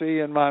still see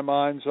in my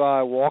mind's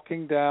eye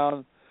walking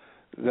down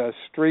the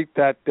street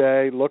that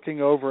day,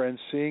 looking over and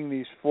seeing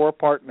these 4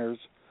 partners,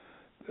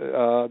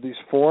 these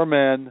 4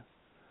 men,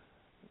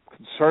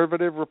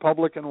 conservative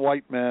Republican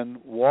white men,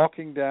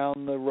 walking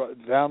down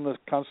the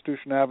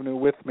Constitution Avenue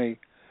with me.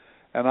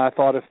 And I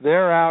thought, if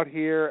they're out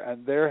here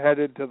and they're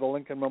headed to the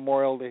Lincoln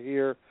Memorial to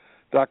hear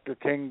Dr.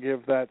 King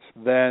give that,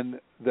 then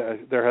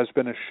there has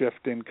been a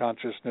shift in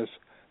consciousness,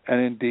 and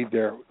indeed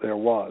there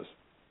was.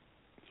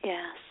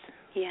 Yes.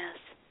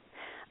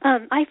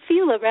 I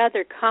feel a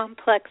rather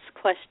complex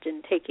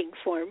question taking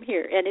form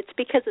here, and it's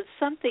because it's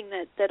something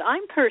that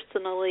I'm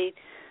personally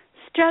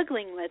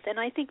struggling with, and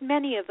I think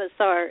many of us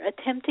are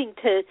attempting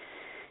to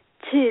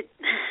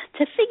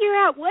figure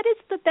out what is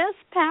the best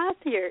path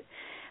here.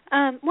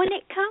 When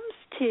it comes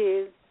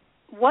to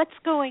what's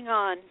going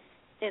on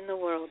in the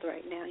world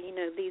right now,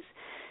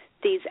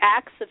 these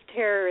acts of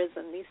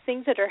terrorism, these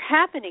things that are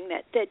happening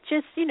that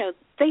just,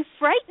 they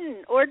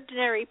frighten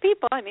ordinary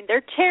people. I mean,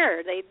 they're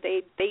terror.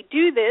 They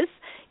do this,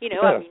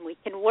 I mean, we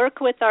can work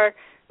with our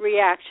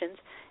reactions.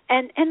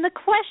 And the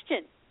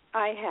question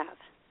I have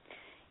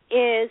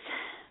is,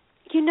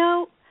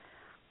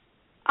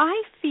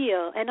 I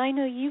feel, and I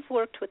know you've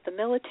worked with the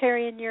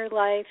military in your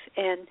life,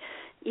 and,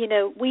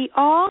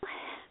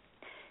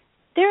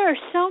 there are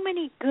so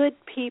many good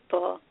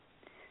people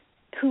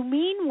who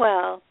mean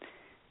well,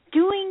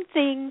 doing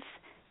things,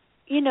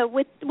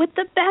 with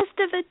the best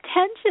of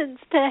intentions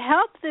to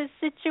help this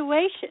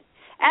situation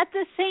at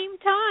the same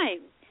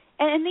time.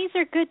 And these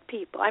are good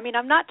people. I mean,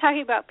 I'm not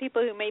talking about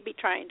people who may be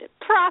trying to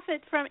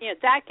profit from,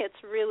 that gets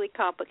really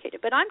complicated.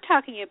 But I'm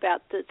talking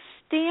about the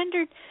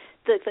standard,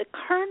 the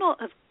kernel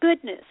of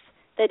goodness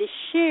that is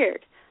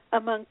shared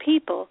among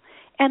people.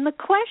 And the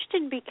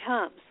question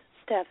becomes,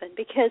 Stephan,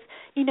 because,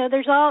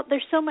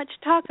 there's so much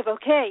talk of,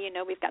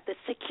 we've got the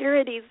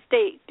security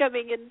state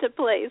coming into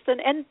place,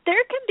 and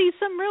there can be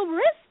some real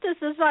risk to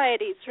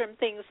societies from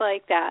things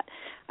like that.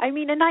 I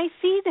mean, and I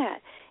see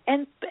that.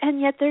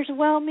 And yet there's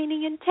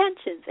well-meaning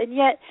intentions. And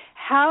yet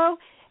how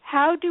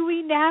do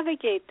we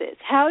navigate this?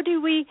 How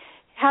do we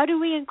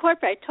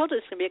incorporate? I told you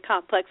it's going to be a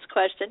complex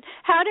question.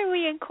 How do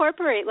we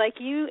incorporate, like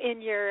you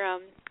in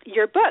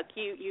your book,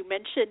 you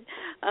mentioned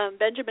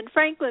Benjamin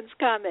Franklin's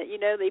comment,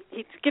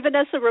 he's given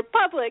us a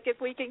republic if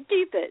we can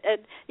keep it.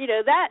 And,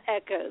 that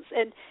echoes.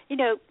 And,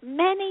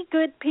 many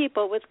good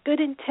people with good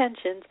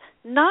intentions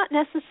not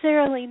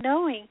necessarily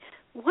knowing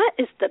what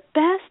is the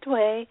best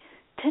way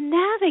to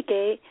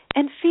navigate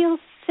and feel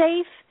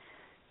safe,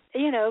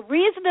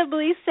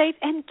 reasonably safe,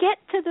 and get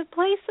to the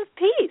place of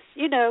peace.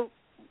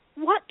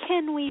 What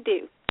can we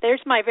do?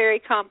 There's my very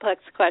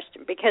complex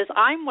question, because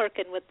I'm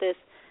working with this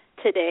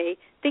today,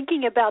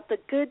 thinking about the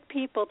good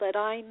people that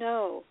I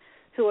know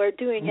who are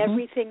doing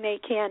everything they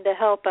can to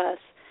help us,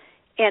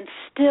 and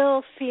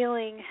still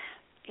feeling,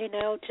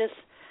 just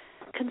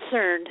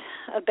concerned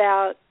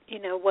about,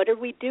 what are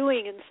we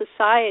doing in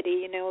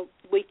society?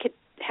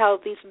 How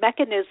these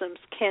mechanisms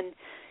can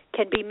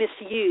be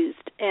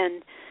misused,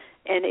 and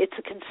it's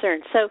a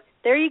concern. So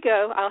there you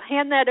go. I'll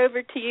hand that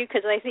over to you,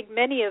 because I think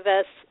many of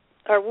us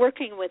are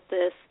working with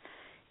this,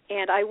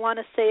 and I want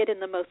to say it in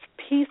the most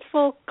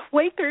peaceful,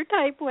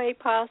 Quaker-type way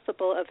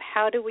possible of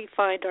how do we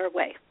find our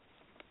way.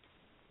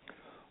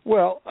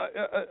 Well,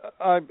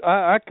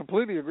 I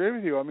completely agree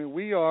with you. I mean,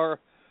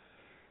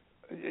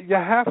 you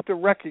have to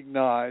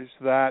recognize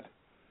that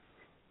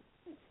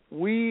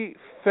we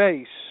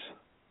face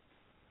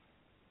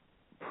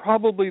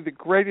probably the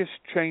greatest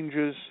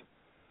changes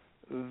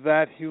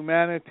that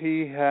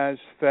humanity has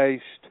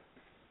faced,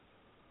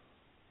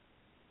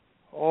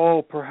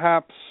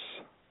 perhaps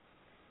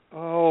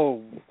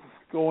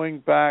going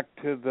back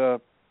to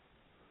the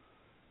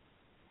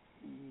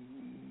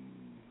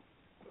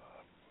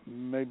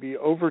maybe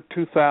over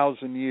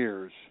 2,000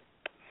 years.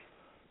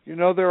 You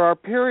know, there are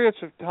periods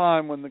of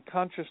time when the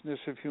consciousness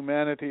of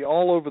humanity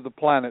all over the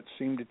planet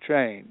seem to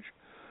change.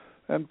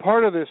 And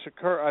part of this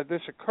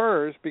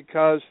occurs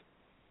because,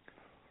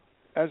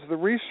 as the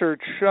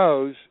research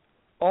shows,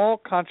 all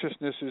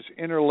consciousness is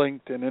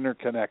interlinked and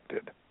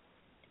interconnected.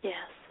 Yes.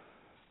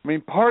 I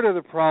mean, part of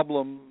the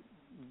problem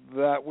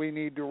that we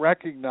need to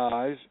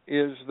recognize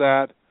is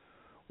that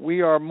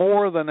we are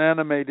more than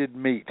animated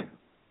meat.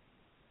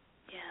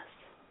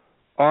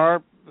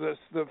 Yes.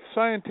 The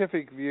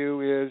scientific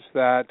view is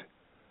that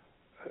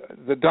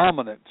the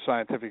dominant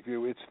scientific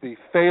view, it's the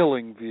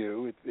failing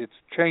view. It's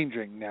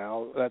changing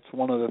now. That's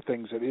one of the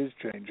things that is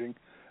changing,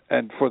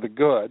 and for the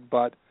good.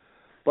 But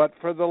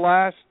for the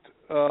last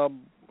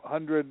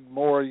 100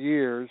 more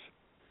years,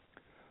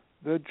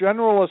 the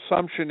general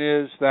assumption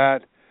is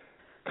that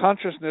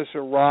consciousness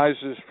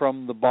arises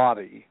from the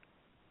body,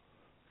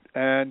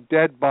 and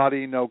dead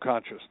body, no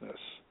consciousness.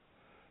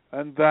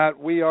 And that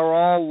we are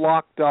all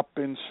locked up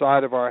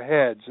inside of our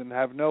heads and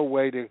have no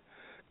way to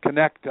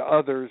connect to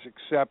others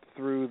except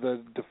through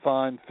the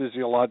defined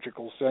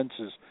physiological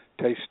senses,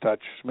 taste, touch,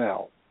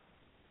 smell.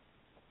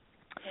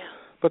 Yeah.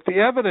 But the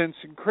evidence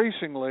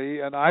increasingly,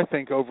 and I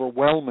think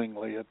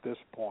overwhelmingly at this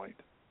point,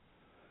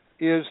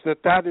 is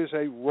that is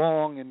a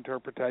wrong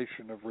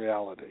interpretation of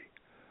reality.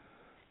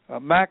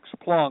 Max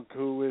Planck,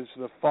 who is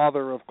the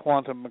father of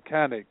quantum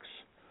mechanics,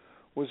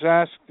 was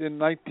asked in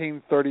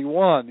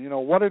 1931,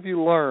 what have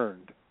you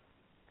learned?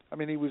 I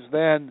mean, he was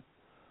then,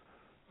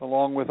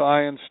 along with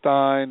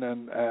Einstein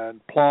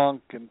and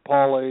Planck and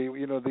Pauli,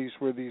 these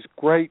were these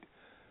great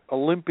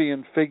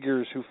Olympian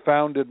figures who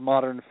founded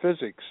modern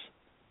physics.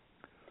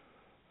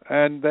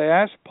 And they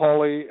asked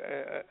Pauli,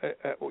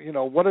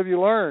 what have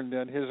you learned?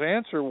 And his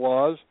answer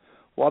was,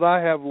 what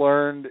I have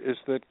learned is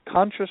that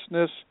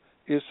consciousness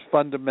is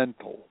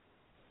fundamental,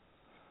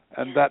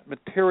 and that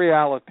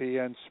materiality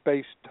and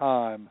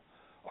space-time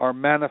are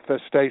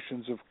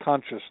manifestations of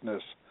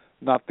consciousness,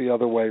 not the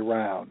other way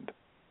round.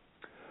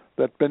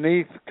 That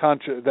beneath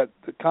consciousness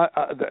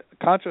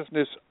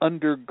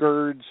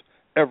undergirds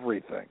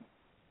everything.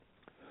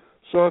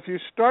 So if you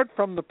start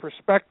from the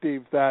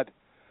perspective that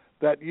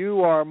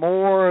you are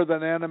more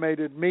than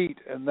animated meat,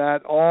 and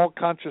that all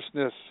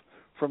consciousness,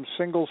 from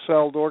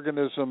single-celled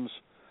organisms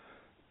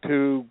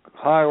to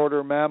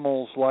high-order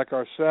mammals like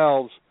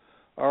ourselves,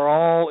 are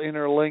all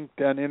interlinked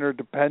and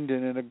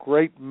interdependent in a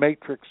great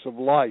matrix of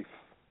life,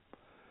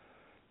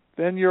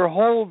 then your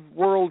whole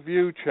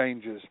worldview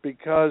changes,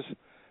 because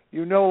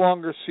you no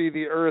longer see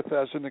the earth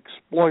as an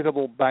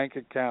exploitable bank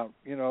account,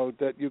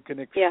 that you can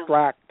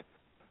extract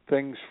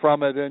things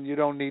from it and you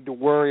don't need to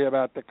worry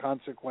about the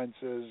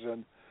consequences,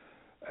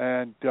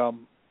 and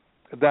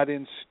that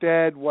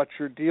instead what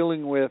you're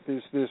dealing with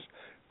is this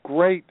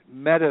great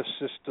meta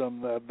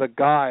system, the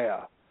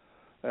Gaia,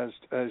 as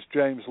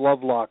James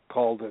Lovelock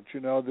called it,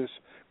 this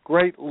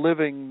great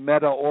living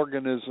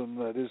meta-organism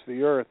that is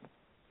the earth.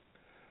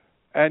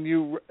 And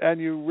you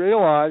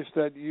realize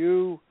that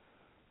you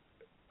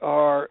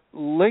are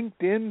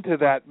linked into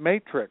that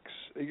matrix.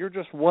 You're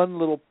just one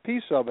little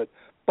piece of it,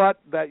 but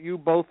that you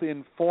both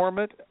inform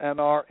it and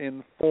are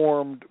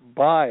informed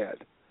by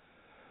it.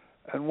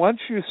 And once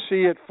you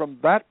see it from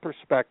that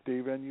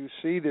perspective and you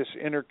see this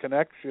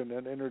interconnection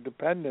and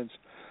interdependence,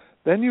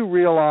 then you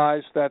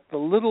realize that the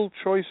little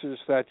choices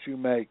that you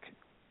make,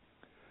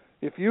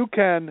 if you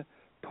can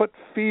put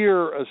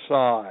fear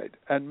aside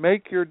and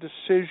make your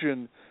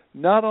decision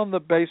not on the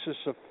basis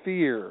of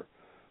fear,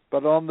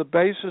 but on the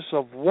basis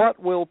of what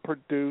will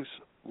produce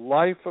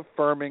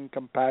life-affirming,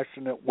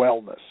 compassionate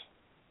wellness.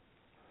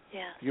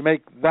 Yes. You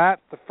make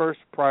that the first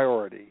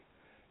priority.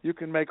 You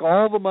can make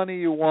all the money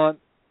you want,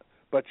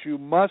 but you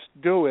must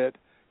do it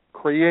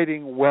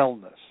creating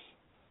wellness,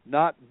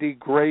 not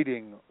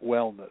degrading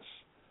wellness.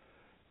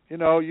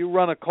 You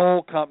run a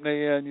coal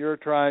company and you're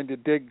trying to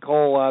dig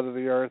coal out of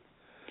the earth,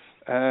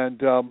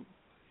 and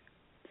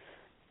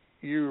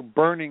you're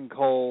burning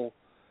coal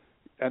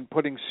and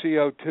putting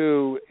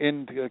CO2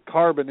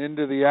 carbon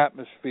into the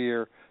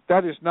atmosphere.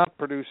 That is not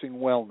producing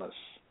wellness.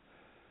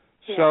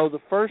 Yeah. So the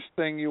first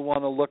thing you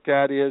want to look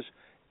at is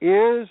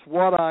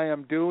what I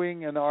am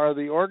doing, and are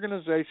the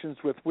organizations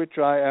with which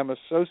I am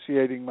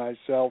associating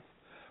myself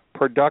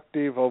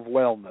productive of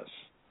wellness?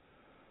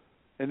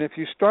 And if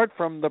you start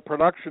from the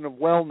production of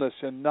wellness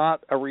and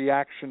not a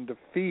reaction to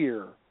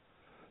fear,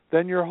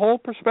 then your whole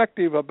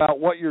perspective about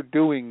what you're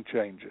doing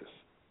changes.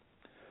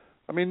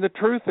 I mean, the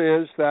truth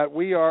is that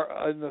we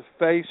are in the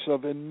face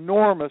of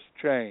enormous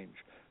change.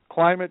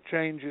 Climate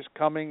change is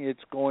coming. It's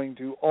going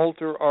to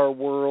alter our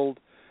world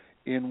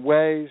in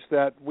ways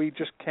that we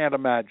just can't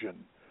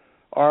imagine.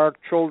 our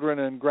children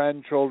and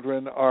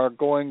grandchildren are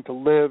going to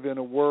live in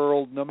a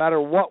world, no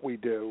matter what we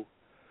do,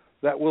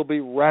 that will be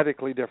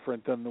radically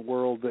different than the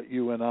world that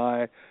you and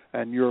I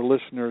and your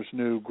listeners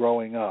knew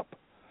growing up.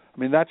 I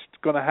mean, that's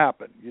going to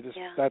happen.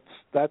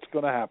 That's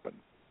going to happen.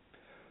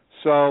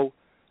 So,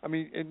 I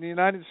mean, in the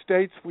United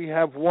States, we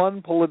have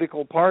one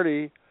political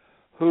party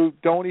who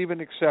don't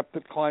even accept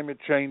that climate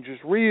change is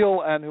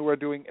real and who are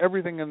doing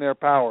everything in their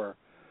power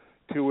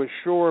to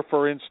assure,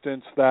 for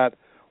instance, that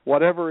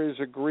whatever is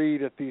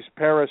agreed at these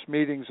Paris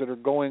meetings that are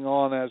going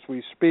on as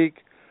we speak,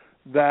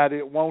 that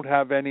it won't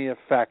have any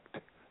effect,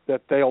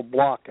 that they'll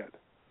block it.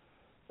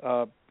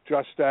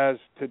 Just as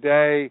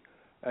today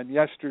and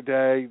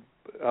yesterday,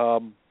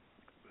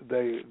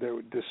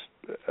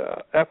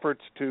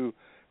 efforts to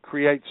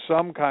create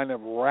some kind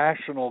of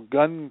rational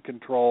gun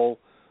control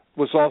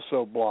was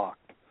also blocked.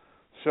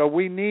 So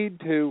we need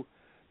to,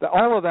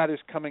 all of that is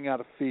coming out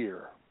of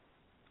fear.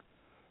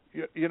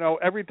 You know,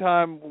 every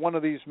time one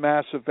of these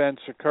mass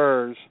events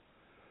occurs,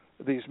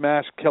 these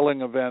mass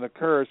killing event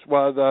occurs,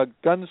 well, the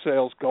gun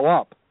sales go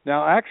up.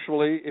 Now,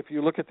 actually, if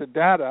you look at the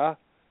data,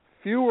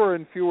 fewer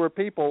and fewer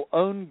people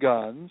own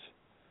guns,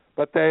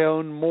 but they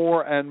own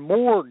more and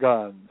more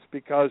guns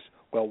because,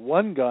 well,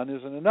 one gun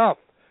isn't enough.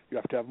 You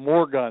have to have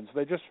more guns.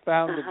 They just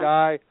found a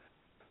guy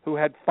who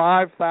had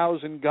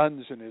 5,000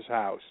 guns in his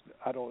house.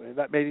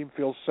 That made him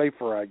feel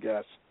safer, I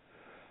guess.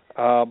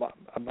 I'm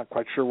not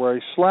quite sure where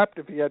he slept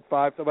if he had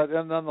 5,000, but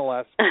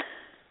nonetheless,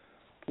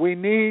 we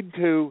need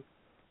to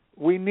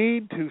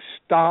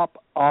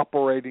stop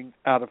operating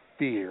out of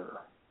fear.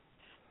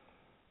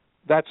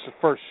 That's the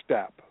first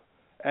step.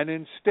 And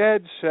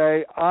instead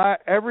say,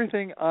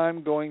 everything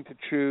I'm going to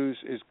choose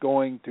is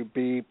going to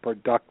be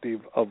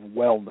productive of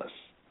wellness.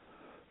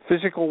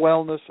 Physical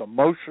wellness,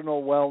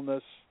 emotional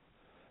wellness,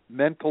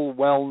 mental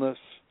wellness,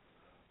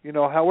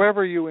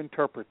 however you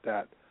interpret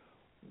that,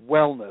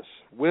 wellness.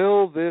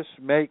 Will this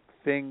make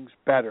things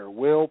better?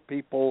 Will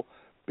people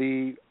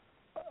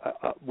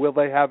will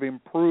they have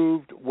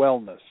improved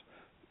wellness?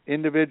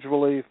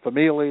 Individually,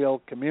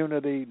 familial,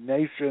 community,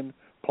 nation,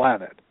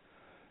 planet.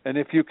 And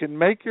if you can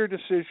make your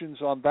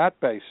decisions on that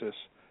basis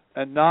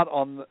and not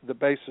on the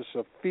basis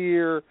of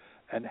fear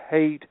and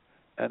hate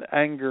and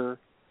anger,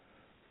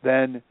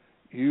 then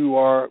you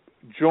are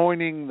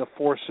joining the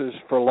forces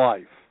for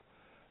life.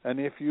 And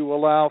if you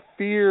allow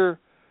fear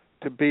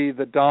to be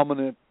the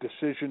dominant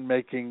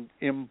decision-making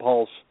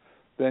impulse,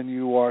 then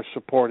you are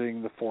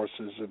supporting the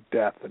forces of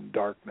death and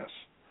darkness.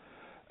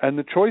 And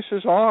the choice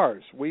is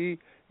ours. It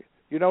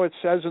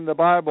says in the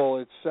Bible,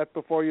 it's set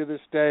before you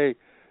this day,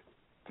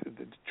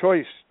 the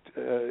choice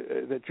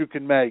that you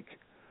can make.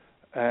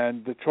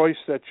 And the choice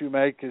that you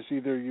make is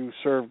either you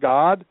serve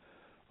God,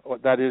 or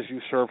that is, you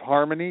serve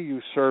harmony,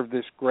 you serve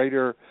this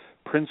greater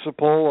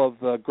principle of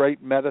the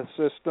great meta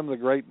system, the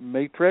great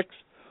matrix,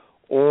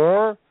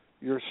 or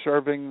you're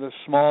serving the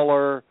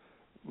smaller,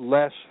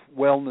 less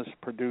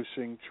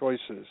wellness-producing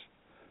choices.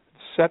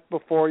 Set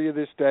before you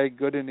this day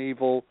good and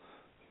evil.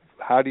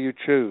 How do you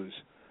choose?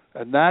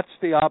 And that's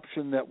the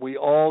option that we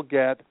all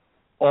get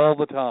all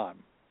the time.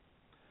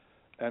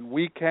 And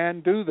we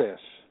can do this,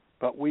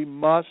 but we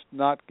must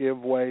not give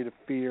way to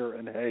fear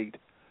and hate.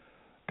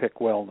 Pick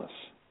wellness.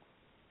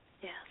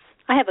 Yes.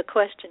 I have a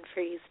question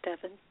for you,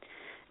 Stephan.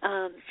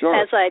 Sure.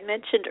 As I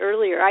mentioned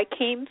earlier, I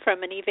came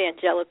from an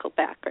evangelical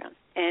background,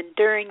 and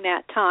during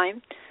that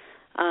time,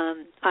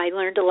 I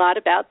learned a lot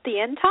about the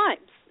end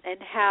times and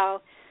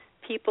how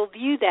people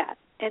view that.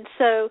 And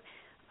so,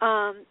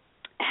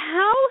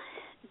 how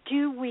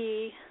do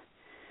we,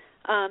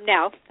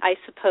 now, I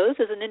suppose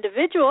as an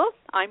individual,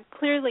 I'm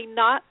clearly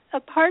not a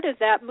part of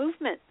that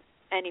movement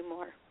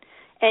anymore.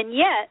 And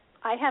yet,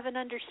 I have an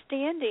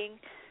understanding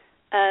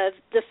of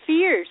the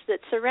fears that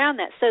surround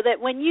that, so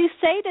that when you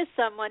say to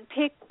someone,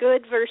 pick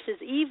good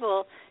versus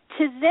evil,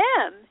 to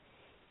them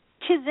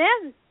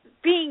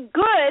being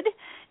good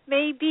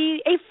may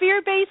be a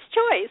fear-based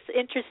choice,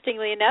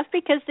 interestingly enough,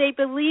 because they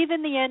believe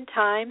in the end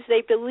times.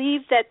 They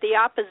believe that the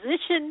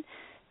opposition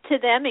to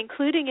them,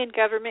 including in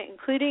government,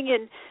 including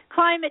in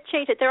climate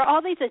change, that there are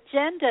all these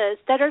agendas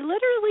that are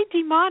literally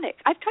demonic.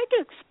 I've tried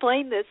to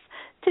explain this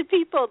to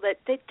people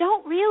that they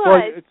don't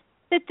realize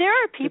that there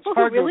are people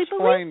who really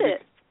believe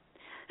it.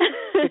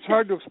 It's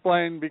hard to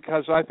explain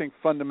because I think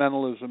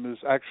fundamentalism is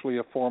actually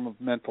a form of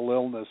mental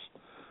illness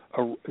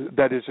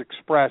that is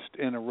expressed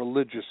in a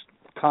religious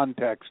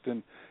context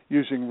and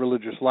using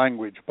religious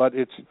language, but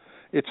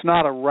it's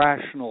not a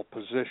rational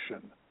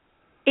position.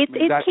 It can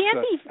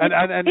be.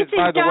 It's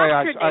by the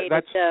way,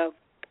 indoctrinated, though.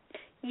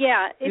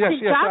 Yeah,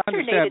 it's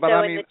indoctrinated,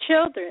 though, in the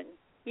children.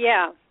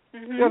 Yeah.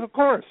 Mm-hmm. Yeah,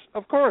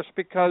 of course,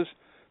 because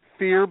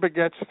fear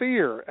begets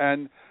fear,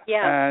 and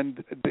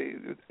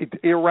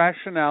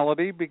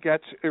irrationality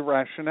begets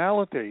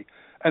irrationality.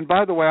 And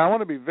by the way, I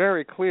want to be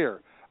very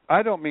clear.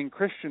 I don't mean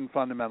Christian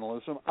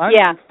fundamentalism. I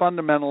mean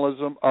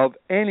fundamentalism of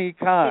any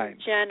kind.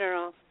 In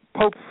general.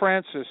 Pope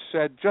Francis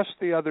said just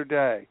the other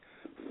day,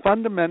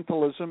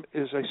 fundamentalism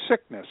is a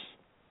sickness.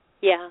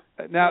 Yeah.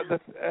 Now,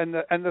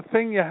 the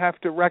thing you have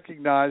to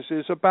recognize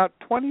is about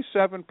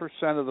 27%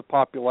 of the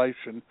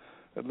population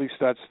at least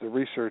that's the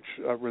research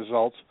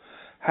results,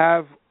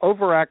 have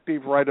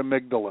overactive right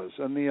amygdalas.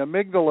 And the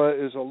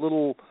amygdala is a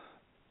little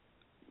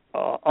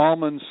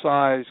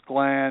almond-sized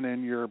gland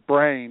in your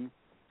brain,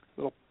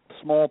 a little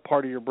small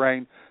part of your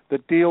brain,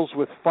 that deals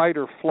with fight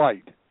or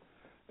flight.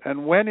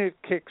 And when it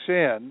kicks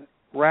in,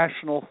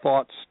 rational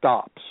thought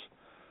stops.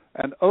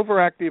 And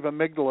overactive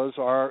amygdalas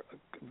are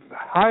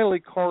highly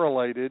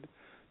correlated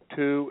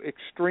to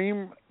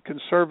extreme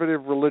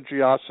conservative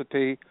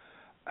religiosity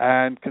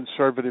and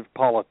conservative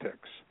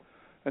politics.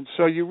 And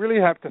so you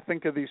really have to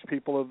think of these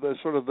people as the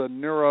sort of the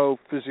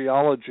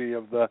neurophysiology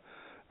of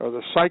or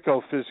the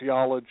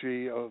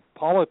psychophysiology of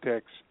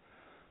politics,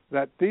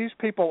 that these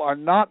people are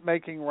not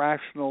making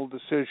rational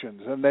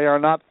decisions and they are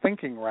not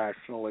thinking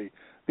rationally.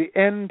 The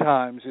end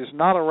times is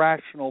not a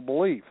rational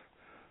belief.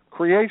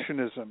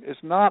 Creationism is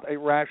not a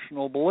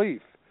rational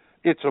belief.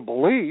 It's a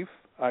belief,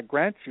 I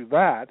grant you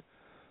that,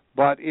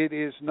 but it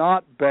is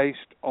not based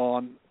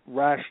on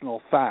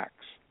rational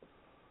facts.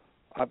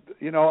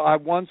 I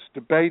once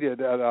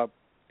debated at a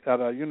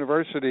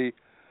university.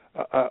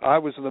 I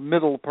was the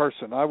middle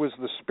person. I was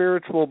the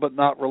spiritual but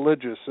not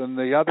religious, and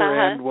the other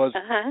end was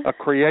a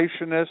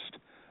creationist,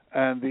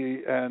 and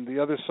the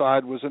other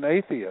side was an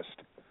atheist.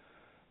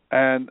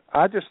 And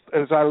as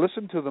I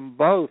listened to them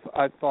both,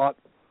 I thought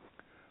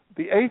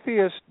the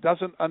atheist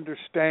doesn't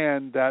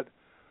understand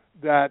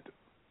that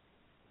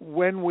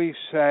when we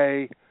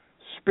say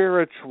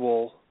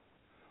spiritual,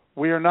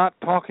 we are not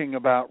talking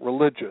about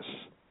religious.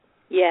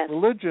 Yes.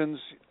 Religions,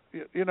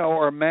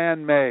 are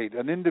man-made.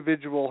 An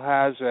individual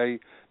has a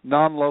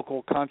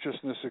non-local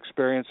consciousness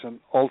experience, an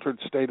altered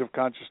state of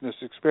consciousness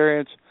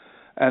experience,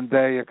 and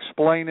they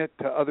explain it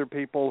to other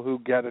people who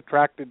get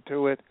attracted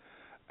to it,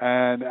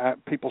 and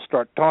people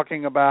start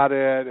talking about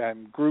it,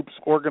 and groups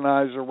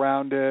organize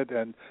around it,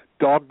 and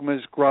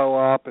dogmas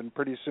grow up, and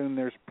pretty soon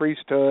there's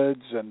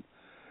priesthoods,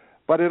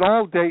 but it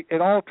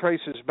all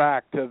traces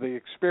back to the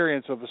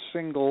experience of a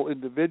single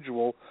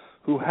individual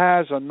who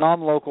has a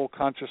non-local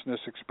consciousness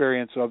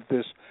experience of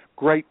this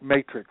great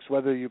matrix,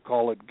 whether you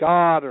call it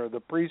God or the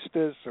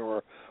priestess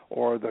or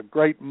the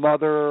great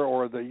mother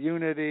or the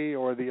unity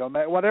or the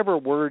whatever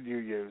word you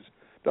use,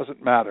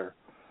 doesn't matter.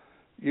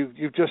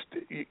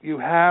 You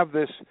have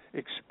this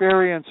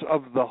experience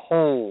of the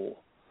whole,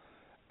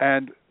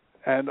 and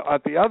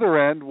at the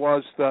other end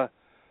was the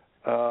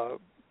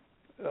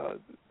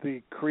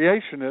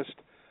creationist.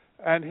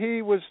 And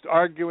he was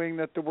arguing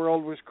that the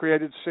world was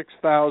created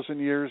 6,000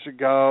 years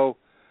ago,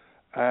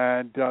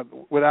 and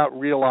without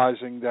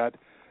realizing that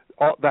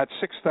that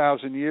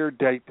 6,000-year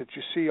date that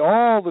you see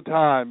all the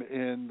time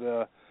in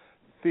the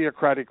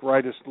theocratic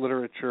rightist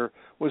literature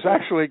was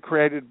actually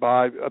created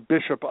by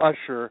Bishop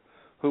Ussher,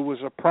 who was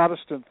a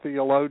Protestant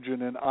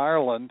theologian in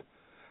Ireland,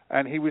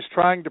 and he was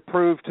trying to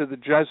prove to the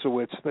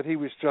Jesuits that he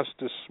was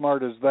just as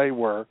smart as they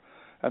were,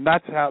 and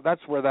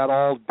that's where that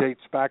all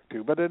dates back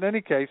to. But in any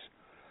case,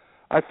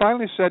 I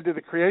finally said to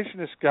the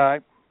creationist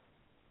guy,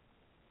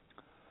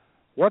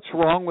 "What's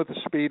wrong with the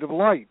speed of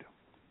light?"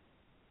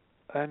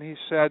 And he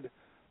said,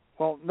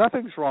 "Well,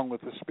 nothing's wrong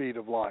with the speed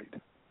of light."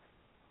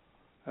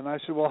 And I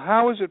said, "Well,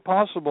 how is it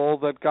possible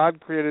that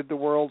God created the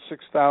world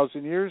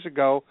 6,000 years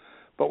ago,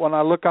 but when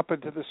I look up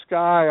into the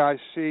sky, I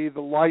see the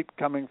light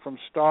coming from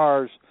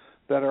stars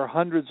that are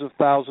hundreds of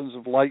thousands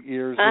of light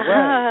years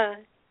away?"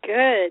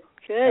 Good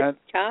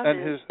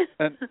comment.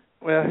 And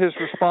his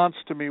response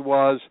to me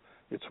was,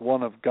 "It's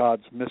one of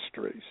God's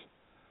mysteries."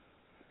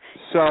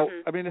 So,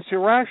 I mean, it's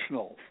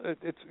irrational.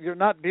 You're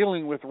not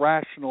dealing with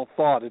rational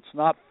thought. It's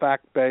not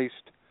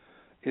fact-based.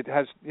 It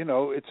has,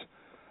 it's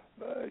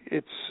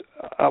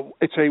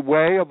a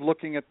way of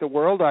looking at the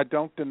world. I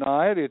don't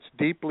deny it. It's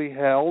deeply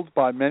held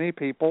by many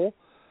people,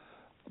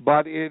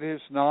 but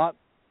it's not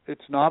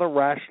a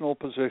rational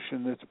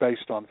position that's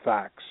based on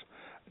facts,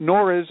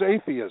 nor is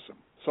atheism.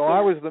 So I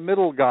was the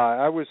middle guy.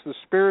 I was the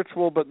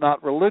spiritual but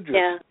not religious.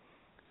 Yeah.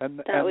 And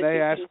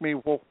they asked me,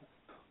 "Well,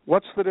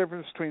 what's the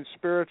difference between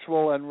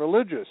spiritual and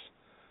religious?"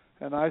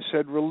 And I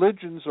said,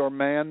 religions are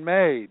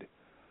man-made.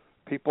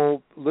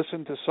 People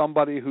listen to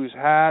somebody who's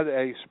had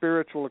a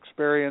spiritual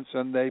experience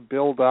and they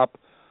build up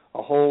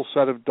a whole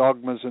set of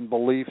dogmas and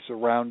beliefs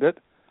around it.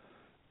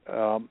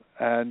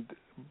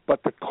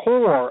 But the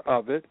core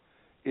of it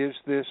is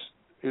this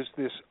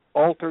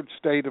altered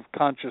state of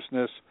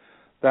consciousness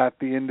that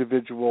the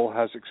individual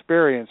has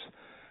experienced.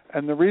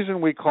 And the reason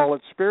we call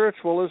it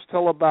spiritual is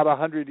till about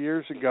 100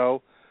 years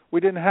ago, we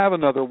didn't have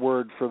another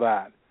word for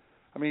that.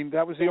 I mean,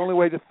 that was the only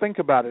way to think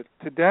about it.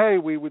 Today,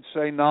 we would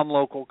say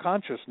non-local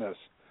consciousness.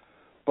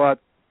 But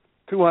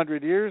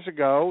 200 years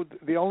ago,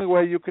 the only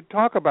way you could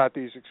talk about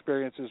these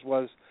experiences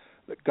was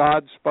that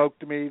God spoke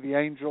to me, the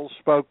angels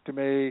spoke to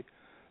me.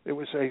 It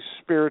was a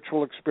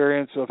spiritual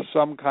experience of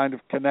some kind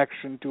of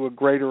connection to a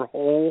greater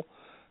whole.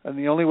 And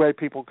the only way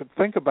people could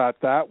think about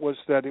that was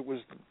that it was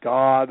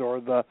God or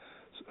the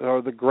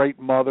Great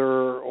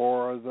Mother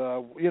or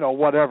the,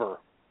 whatever.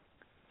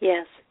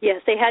 Yes,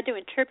 they had to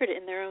interpret it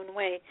in their own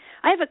way.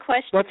 I have a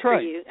question for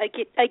you.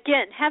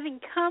 Again, having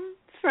come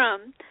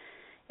from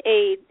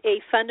a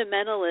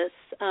fundamentalist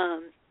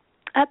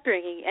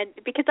upbringing, and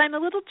because I'm a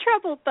little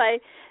troubled by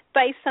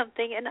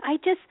something, and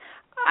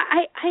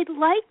I'd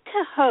like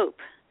to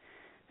hope,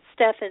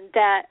 Stephan,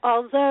 that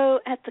although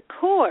at the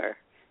core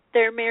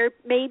there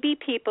may be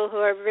people who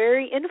are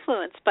very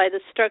influenced by the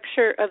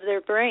structure of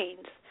their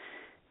brains,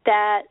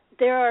 that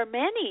there are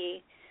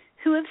many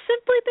who have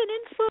simply been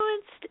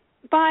influenced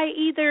by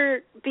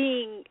either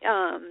being,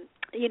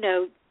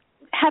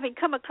 having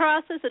come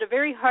across this at a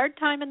very hard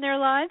time in their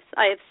lives.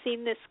 I have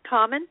seen this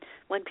common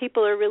when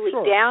people are really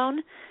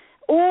down,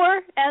 or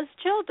as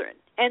children.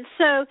 And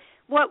so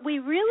what we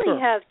really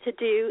have to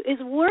do is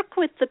work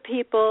with the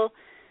people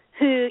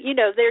who,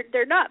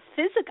 they're not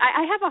physical.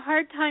 I have a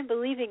hard time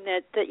believing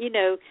that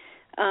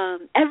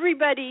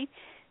everybody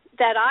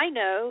that I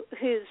know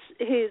who's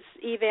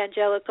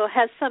evangelical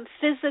has some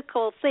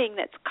physical thing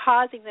that's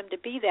causing them to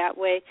be that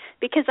way,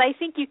 because I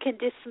think you can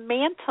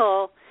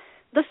dismantle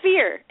the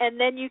fear, and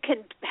then you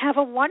can have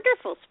a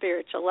wonderful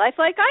spiritual life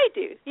like I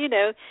do,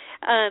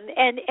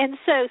 And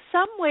so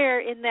somewhere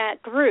in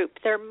that group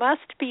there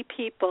must be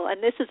people,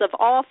 and this is of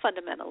all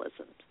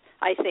fundamentalisms,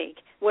 I think,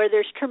 where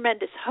there's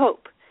tremendous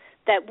hope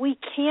that we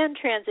can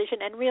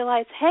transition and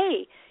realize,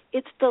 hey,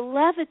 it's the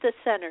love at the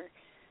center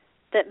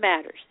that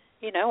matters.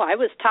 I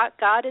was taught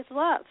God is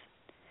love.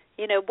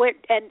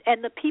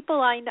 And the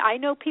people I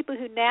know people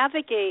who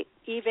navigate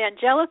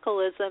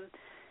evangelicalism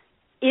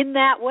in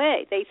that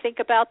way. They think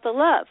about the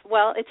love.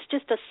 Well, it's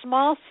just a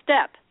small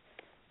step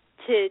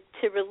to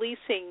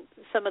releasing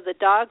some of the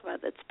dogma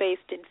that's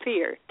based in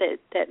fear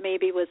that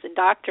maybe was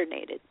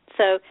indoctrinated.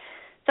 So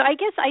I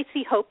guess I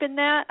see hope in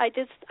that. I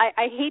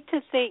hate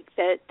to think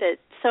that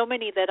so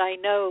many that I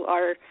know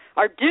are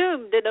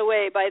doomed in a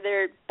way by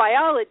their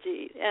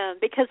biology,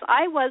 because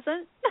I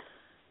wasn't.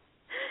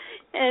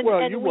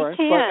 You weren't,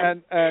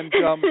 and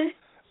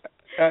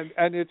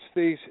it's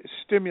the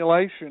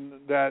stimulation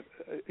that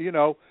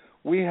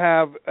we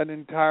have an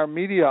entire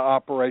media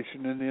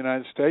operation in the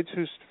United States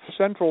whose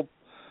central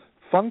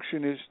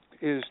function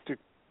is to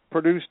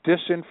produce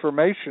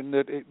disinformation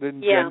that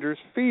engenders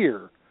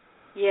fear.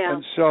 Yeah.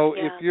 And so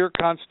if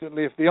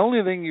the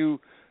only thing you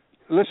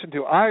listen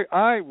to,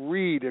 I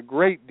read a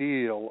great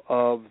deal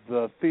of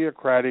the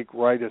theocratic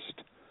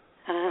rightist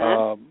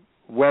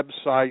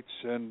websites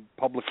and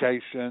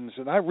publications,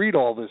 and I read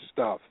all this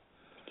stuff.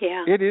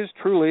 Yeah. It is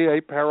truly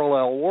a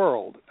parallel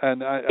world,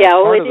 and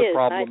part of the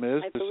problem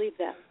I believe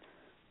that.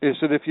 Is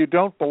that if you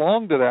don't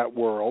belong to that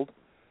world,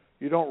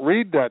 you don't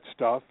read that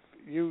stuff,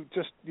 you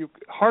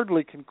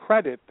hardly can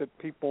credit that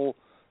people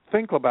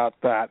think about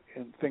that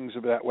and things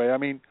of that way. I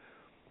mean,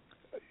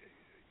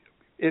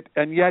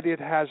 and yet it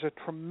has a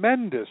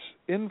tremendous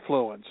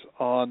influence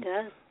on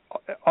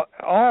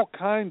all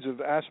kinds of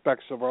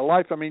aspects of our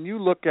life. I mean, you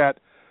look at,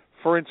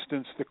 for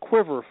instance, the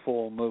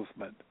Quiverful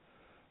movement.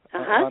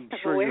 I'm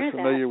sure you're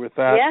familiar with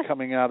that,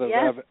 coming out of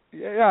that.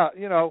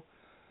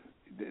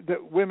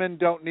 That women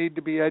don't need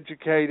to be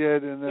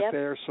educated, and that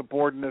they're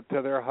subordinate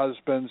to their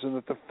husbands, and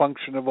that the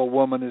function of a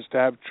woman is to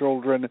have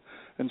children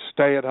and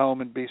stay at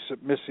home and be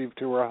submissive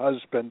to her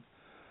husband.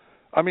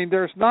 I mean,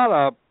 there's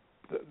not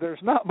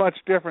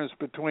much difference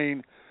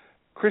between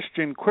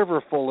Christian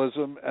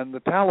Quiverfulism and the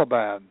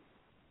Taliban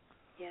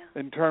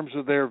in terms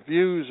of their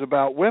views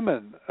about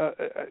women.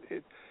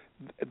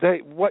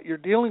 What you're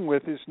dealing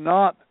with is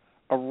not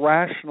a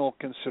rational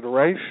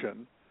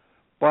consideration,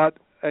 but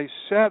a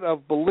set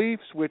of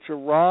beliefs which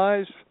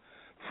arise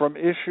from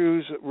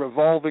issues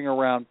revolving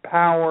around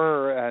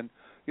power and,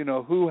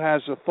 who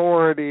has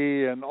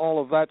authority and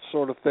all of that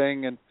sort of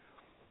thing. And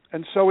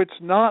so it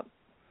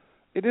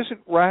isn't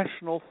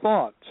rational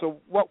thought.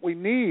 So what we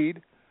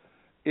need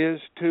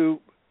is to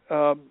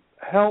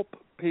help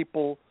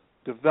people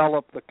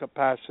develop the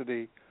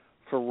capacity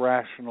for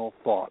rational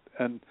thought.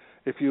 And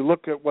if you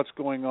look at what's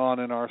going on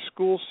in our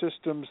school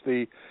systems,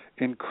 the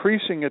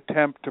increasing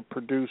attempt to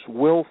produce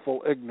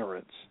willful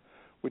ignorance,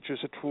 which is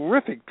a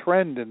terrific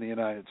trend in the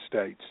United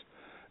States.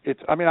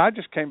 I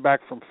just came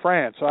back from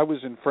France. I was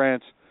in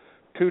France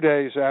 2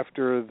 days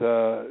after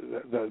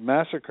the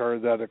massacre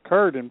that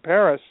occurred in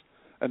Paris,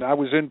 and I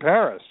was in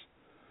Paris.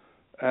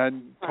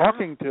 And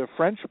talking to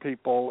French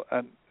people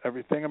and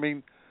everything, I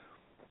mean,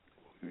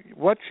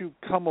 what you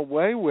come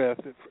away with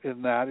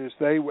in that is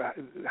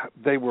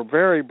they were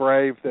very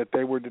brave, that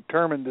they were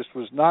determined this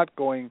was not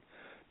going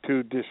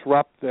to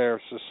disrupt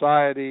their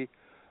society,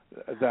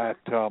 that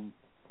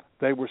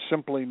they were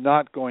simply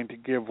not going to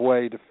give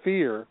way to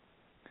fear.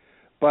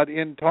 But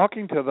in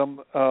talking to them,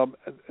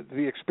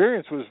 the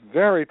experience was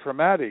very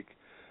traumatic,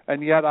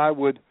 and yet I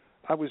was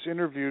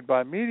interviewed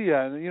by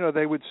media, and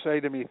they would say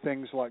to me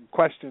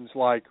questions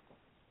like,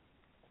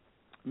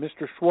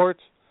 "Mr.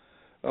 Schwartz,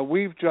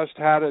 we've just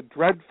had a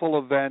dreadful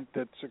event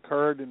that's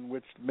occurred in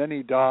which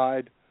many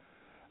died,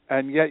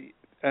 and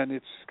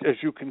it's, as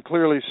you can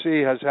clearly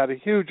see, has had a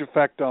huge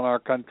effect on our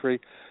country,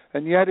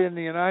 and yet in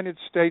the United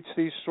States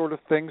these sort of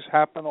things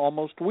happen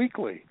almost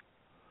weekly.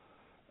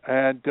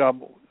 And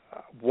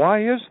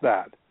why is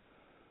that?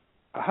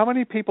 How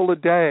many people a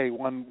day,"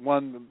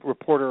 one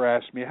reporter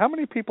asked me, "how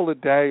many people a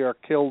day are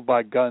killed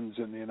by guns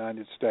in the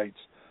United States?"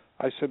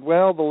 I said,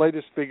 well, the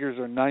latest figures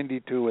are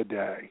 92 a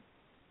day.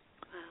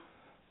 Wow.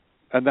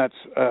 And that's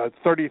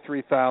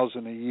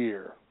 33,000 a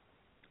year.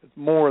 It's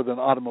more than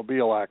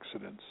automobile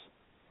accidents.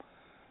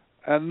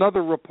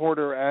 Another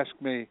reporter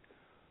asked me,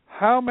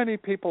 how many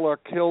people are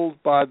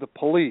killed by the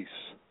police?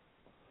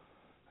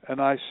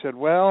 And I said,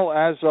 well,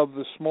 as of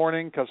this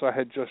morning, because I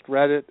had just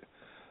read it,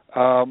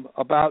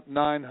 about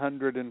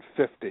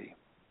 950.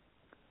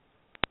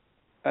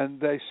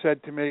 And they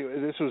said to me,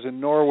 this was in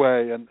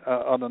Norway, and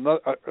on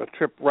a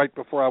trip right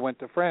before I went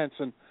to France,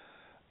 and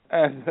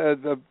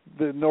the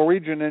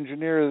Norwegian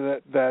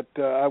engineer that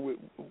I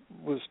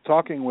was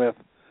talking with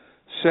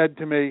said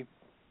to me,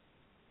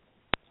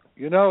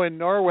 you know, in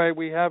Norway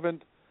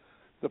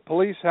the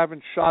police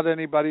haven't shot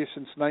anybody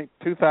since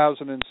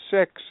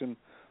 2006, and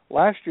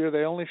last year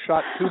they only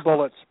shot 2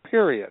 bullets,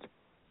 period.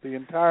 The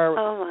entire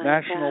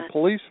national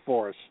police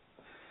force.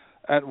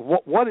 And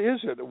what is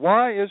it?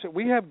 Why is it?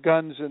 We have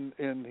guns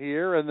in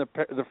here, and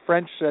the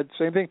French said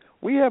the same thing.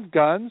 We have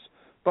guns,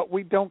 but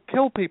we don't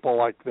kill people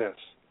like this.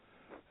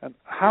 And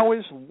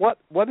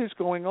what is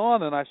going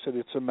on? And I said,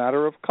 it's a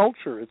matter of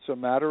culture. It's a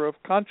matter of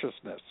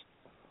consciousness.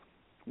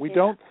 We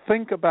don't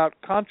think about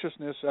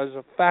consciousness as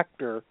a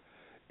factor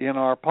in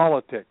our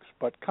politics,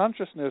 but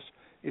consciousness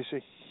is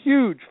a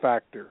huge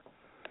factor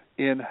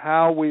in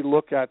how we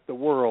look at the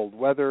world,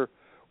 whether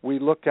we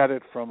look at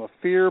it from a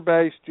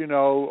fear-based,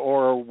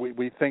 or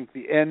we think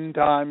the end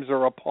times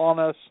are upon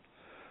us,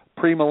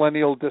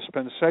 premillennial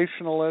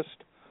dispensationalist,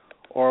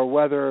 or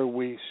whether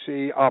we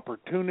see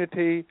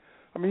opportunity.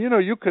 I mean,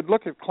 you could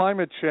look at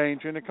climate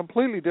change in a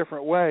completely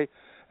different way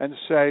and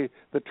say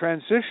the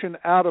transition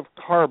out of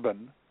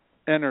carbon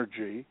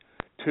energy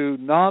to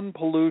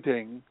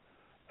non-polluting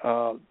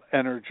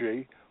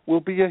energy will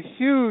be a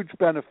huge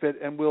benefit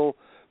and will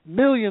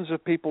millions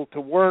of people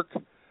to work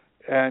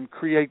and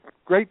create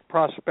great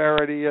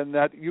prosperity, and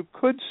that you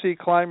could see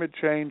climate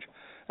change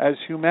as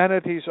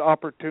humanity's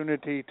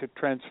opportunity to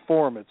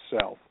transform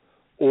itself.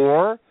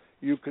 Or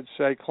you could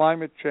say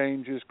climate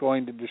change is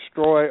going to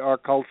destroy our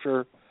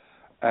culture,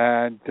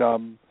 and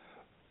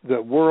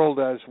the world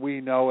as we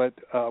know it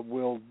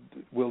will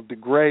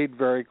degrade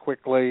very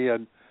quickly,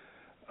 and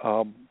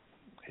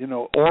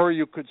or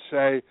you could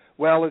say,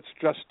 well, it's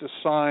just a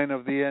sign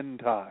of the end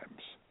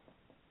times.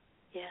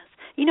 Yes.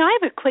 I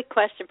have a quick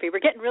question for you. We're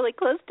getting really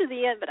close to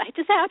the end, but I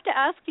just have to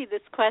ask you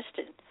this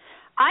question.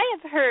 I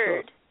have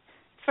heard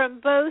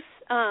from both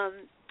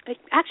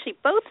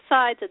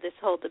sides of this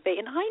whole debate,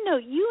 and I know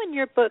you in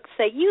your book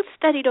say you've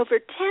studied over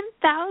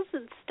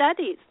 10,000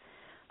 studies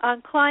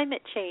on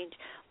climate change.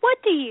 What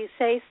do you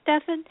say,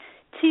 Stephan,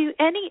 to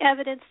any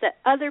evidence that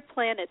other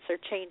planets are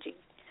changing?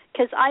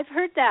 Because I've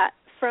heard that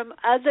from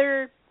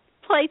other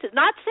places.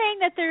 Not saying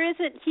that there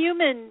isn't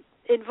human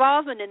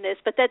involvement in this,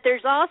 but that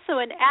there's also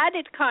an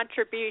added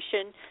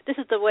contribution. This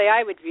is the way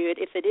I would view it,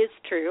 if it is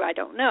true, I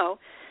don't know,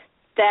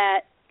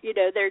 that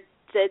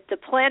the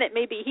planet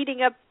may be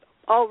heating up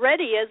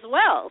already as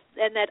well,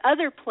 and that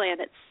other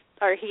planets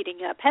are heating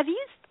up. Have you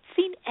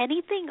seen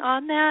anything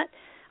on that?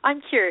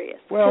 I'm curious,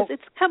 because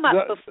it's come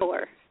up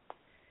before.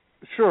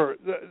 Sure.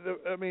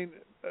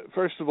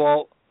 First of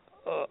all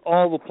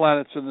the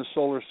planets in the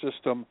solar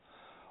system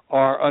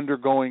are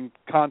undergoing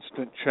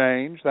constant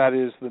change. That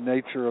is the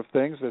nature of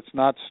things. It's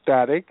not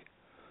static.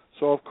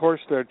 So, of course,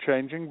 they're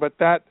changing, but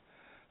that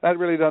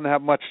really doesn't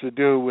have much to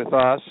do with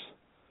us.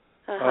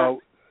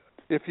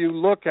 If you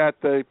look at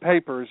the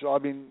papers,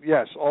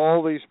 yes,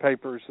 all these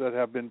papers that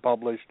have been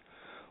published,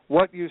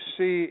 what you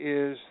see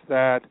is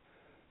that,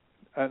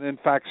 and in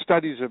fact,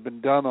 studies have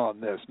been done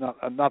on this,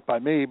 not by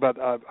me, but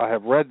I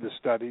have read the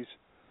studies.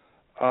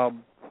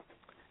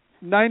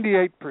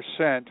 98%,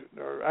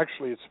 or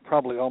actually it's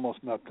probably almost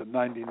up to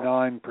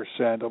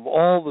 99% of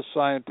all the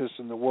scientists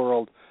in the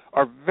world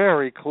are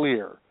very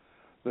clear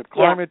that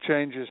climate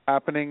change is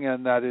happening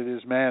and that it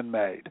is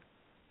man-made.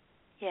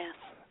 Yes.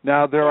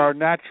 Now, there are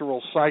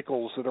natural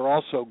cycles that are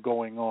also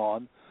going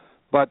on,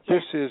 but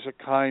this is a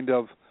kind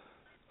of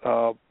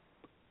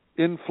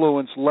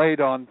influence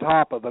laid on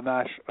top of the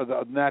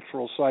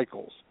natural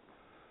cycles.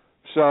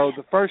 So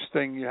the first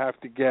thing you have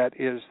to get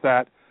is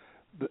that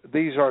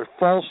these are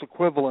false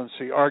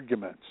equivalency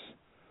arguments.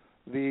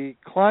 The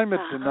climate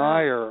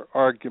denier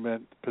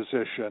argument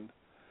position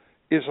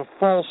is a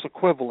false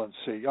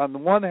equivalency. On the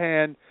one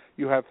hand,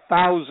 you have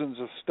thousands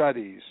of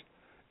studies,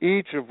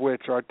 each of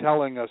which are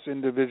telling us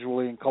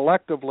individually and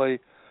collectively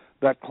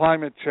that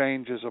climate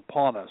change is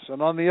upon us.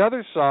 And on the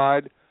other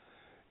side,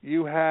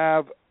 you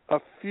have a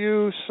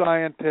few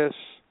scientists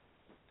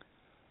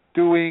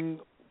doing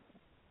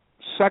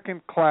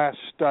second-class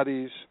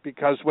studies,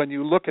 because when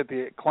you look at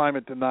the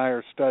climate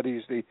denier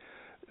studies,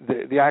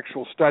 the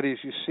actual studies,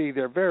 you see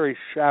they're very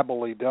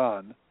shabbily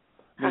done.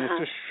 It's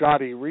just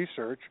shoddy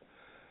research,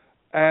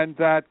 and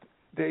that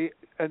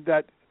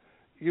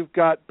you've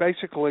got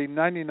basically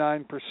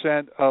 99%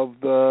 of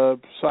the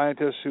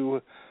scientists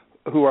who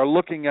are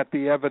looking at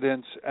the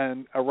evidence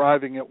and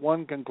arriving at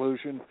one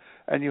conclusion,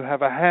 and you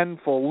have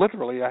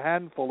literally a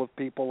handful of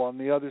people on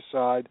the other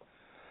side,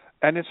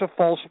 and it's a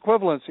false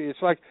equivalency.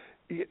 It's like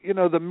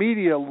the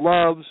media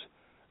loves,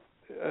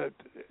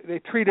 they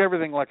treat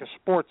everything like a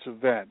sports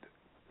event.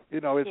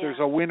 If there's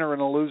a winner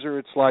and a loser,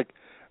 it's like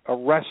a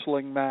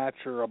wrestling match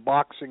or a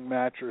boxing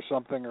match or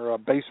something, or a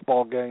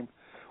baseball game.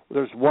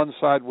 There's one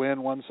side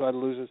win, one side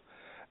loses.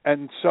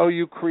 And so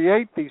you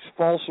create these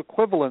false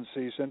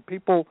equivalencies, and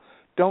people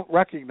don't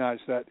recognize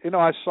that.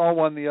 I saw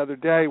one the other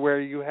day where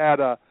you had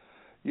a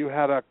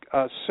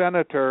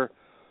senator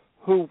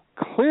who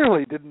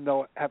clearly didn't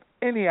have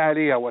any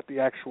idea what the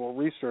actual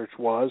research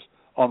was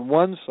on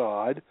one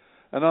side,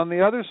 and on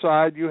the other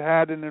side you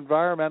had an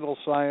environmental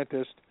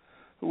scientist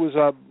who was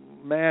a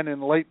man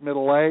in late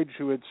middle age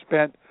who had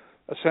spent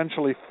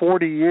essentially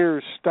 40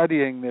 years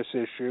studying this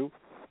issue,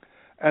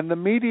 and the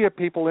media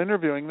people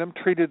interviewing them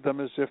treated them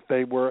as if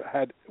they were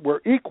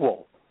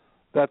equal,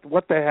 that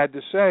what they had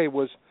to say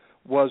was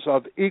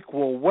of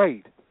equal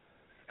weight.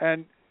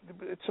 And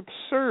it's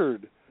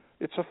absurd.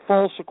 It's a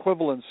false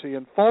equivalency,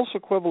 and false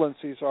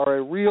equivalencies are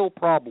a real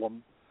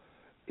problem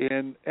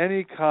in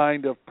any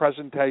kind of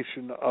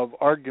presentation of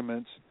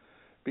arguments,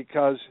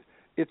 because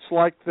it's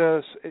like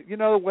this,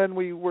 when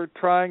we were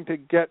trying to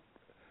get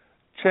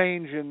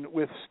change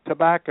with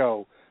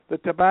tobacco, the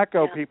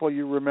tobacco people,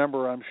 you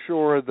remember, I'm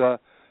sure, the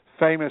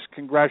famous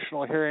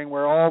congressional hearing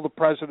where all the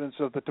presidents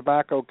of the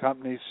tobacco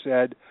companies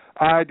said,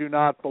 I do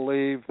not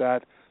believe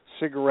that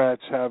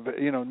cigarettes have,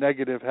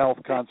 negative health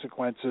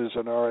consequences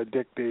and are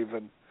addictive.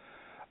 And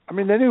I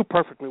mean, they knew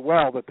perfectly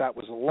well that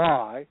was a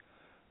lie,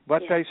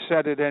 but they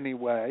said it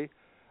anyway,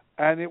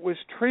 and it was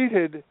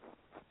treated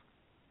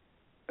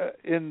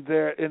in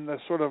the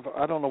sort of,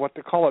 I don't know what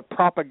to call it,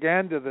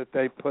 propaganda that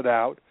they put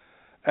out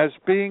as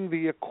being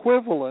the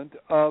equivalent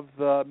of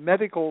the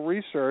medical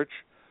research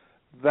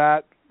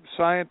that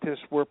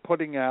scientists were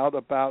putting out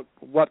about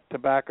what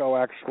tobacco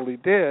actually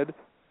did.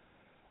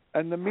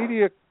 And the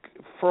media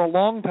for a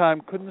long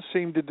time couldn't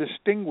seem to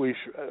distinguish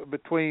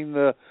between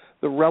the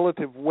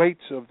relative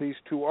weights of these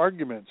two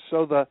arguments.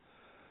 So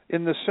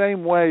in the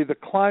same way, the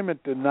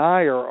climate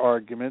denier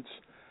arguments,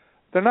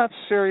 they're not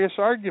serious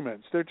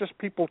arguments. They're just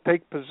people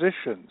take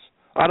positions.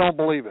 I don't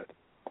believe it.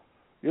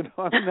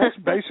 That's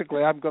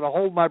basically, I'm going to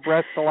hold my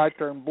breath till I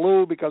turn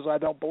blue because I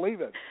don't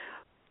believe it.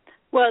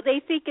 Well, they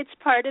think it's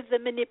part of the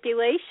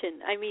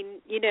manipulation. I mean,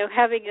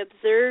 having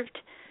observed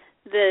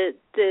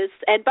this,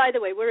 and by the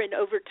way, we're in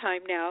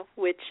overtime now,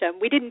 which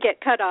we didn't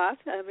get cut off.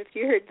 If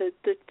you heard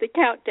the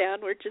countdown,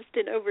 we're just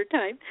in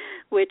overtime,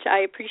 which I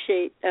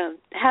appreciate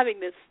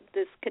having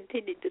this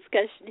continued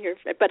discussion here.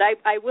 But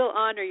I will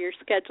honor your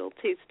schedule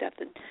too,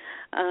 Stephan.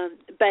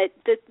 But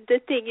the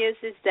thing is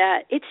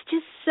that it's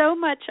just so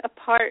much a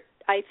part,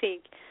 I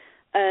think,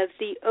 of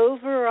the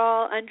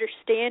overall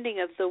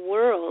understanding of the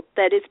world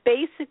that is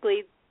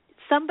basically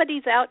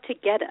somebody's out to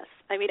get us.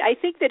 I mean, I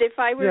think that if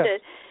I were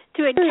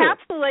to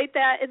encapsulate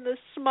that in the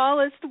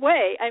smallest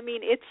way, I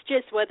mean, it's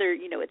just whether,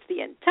 it's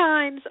the end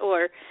times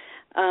or,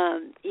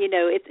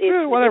 it's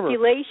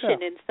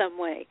manipulation in some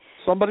way.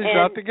 Somebody's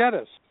out to get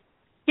us.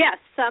 Yes,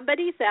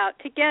 somebody's out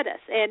to get us,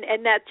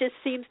 and that just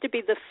seems to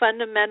be the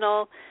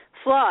fundamental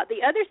flaw.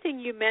 The other thing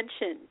you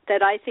mentioned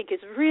that I think is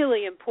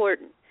really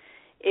important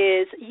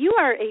is you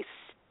are a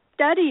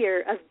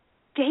studier of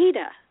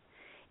data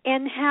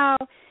and how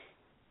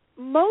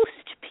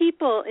most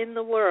people in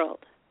the world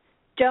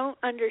don't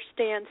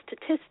understand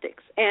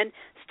statistics, and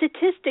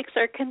statistics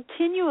are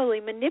continually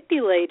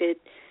manipulated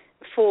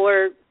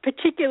for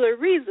particular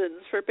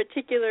reasons, for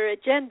particular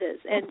agendas,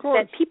 and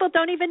that people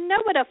don't even know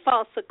what a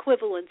false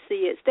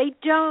equivalency is. They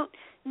don't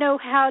know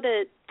how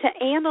to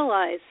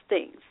analyze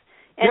things,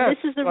 and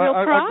this is a real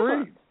problem.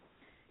 I agree.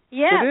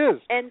 Yes, it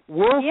is. And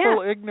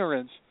willful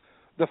ignorance.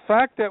 The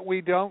fact that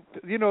we don't,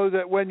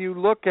 that when you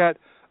look at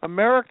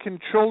American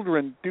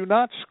children do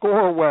not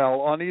score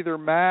well on either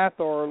math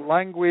or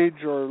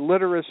language or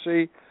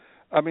literacy.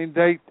 I mean,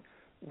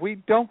 we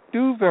don't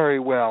do very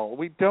well.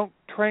 We don't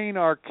train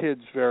our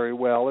kids very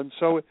well. And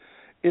so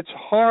it's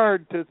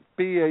hard to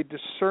be a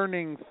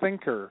discerning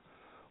thinker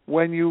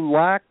when you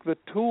lack the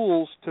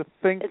tools to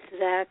think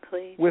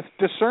with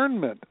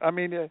discernment. I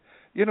mean,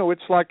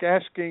 it's like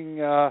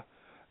asking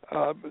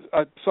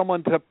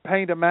someone to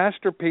paint a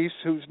masterpiece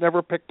who's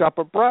never picked up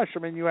a brush. I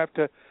mean, you have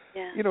to,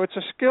 it's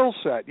a skill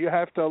set. You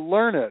have to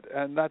learn it.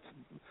 And that's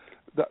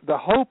the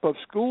hope of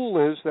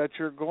school is that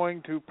you're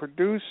going to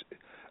produce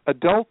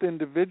adult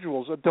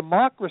individuals. A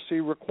democracy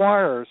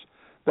requires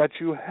that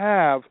you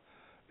have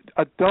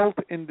adult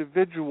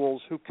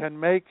individuals who can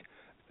make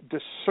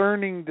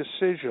discerning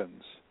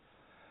decisions.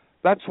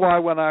 That's why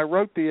when I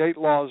wrote the 8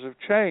 Laws of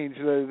Change,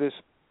 this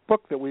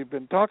book that we've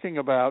been talking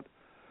about,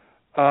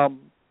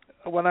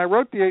 when I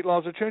wrote the 8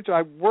 Laws of Change,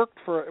 I worked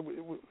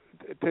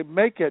to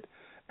make it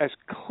as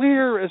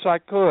clear as I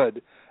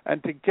could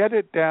and to get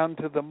it down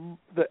to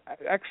the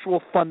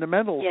actual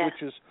fundamentals,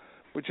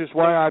 which is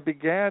why I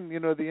began,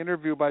 the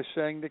interview by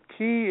saying the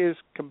key is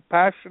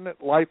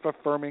compassionate,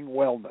 life-affirming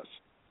wellness.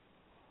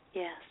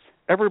 Yes.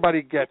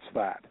 Everybody gets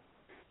that.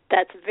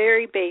 That's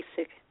very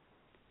basic.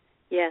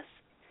 Yes.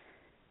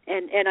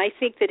 And I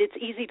think that it's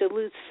easy to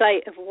lose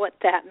sight of what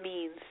that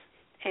means.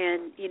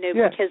 And,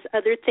 because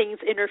other things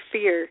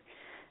interfere.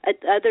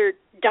 other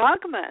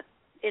dogma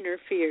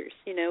interferes.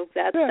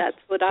 That's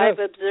what I've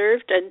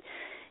observed, and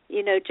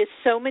just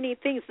so many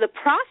things. The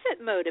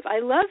profit motive. I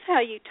love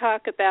how you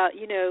talk about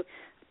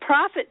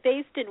profit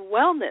based in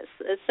wellness.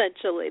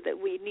 Essentially, that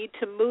we need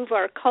to move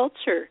our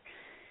culture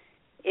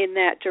in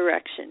that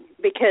direction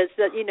because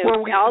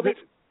all these.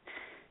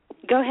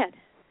 Go ahead.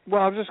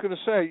 Well, I was just going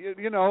to say,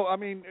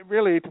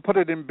 really, to put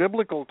it in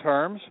biblical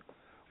terms,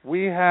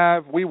 we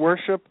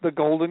worship the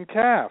golden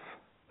calf.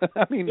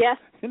 Yes.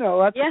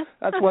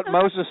 That's what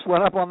Moses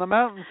went up on the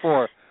mountain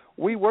for.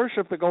 We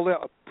worship the golden.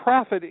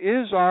 Profit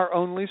is our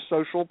only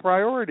social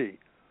priority.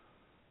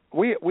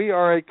 We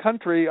are a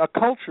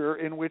culture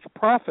in which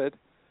profit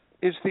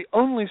is the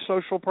only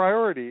social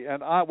priority.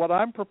 And what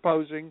I'm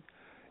proposing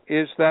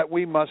is that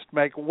we must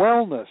make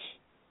wellness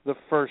the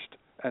first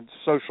and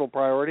social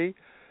priority.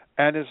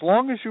 And as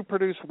long as you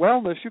produce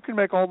wellness, you can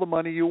make all the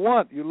money you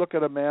want. You look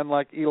at a man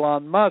like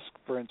Elon Musk,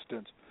 for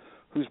instance,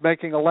 who's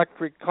making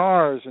electric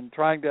cars and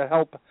trying to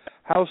help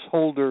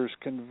householders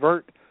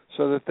convert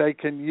so that they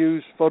can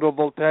use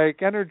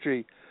photovoltaic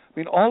energy.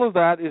 All of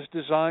that is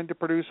designed to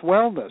produce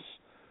wellness,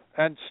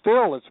 and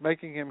still it's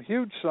making him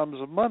huge sums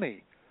of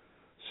money.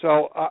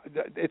 So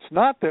it's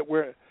not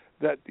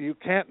that you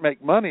can't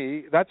make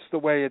money. That's the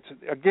way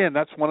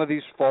that's one of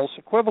these false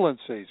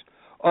equivalencies.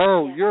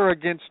 You're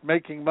against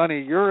making money.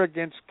 You're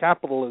against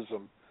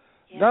capitalism.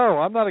 Yeah. No,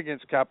 I'm not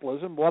against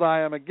capitalism. What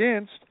I am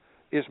against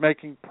is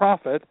making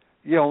profit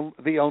the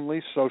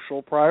only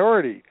social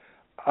priority.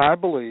 I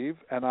believe,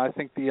 and I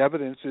think the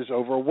evidence is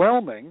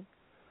overwhelming,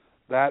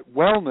 that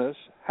wellness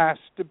has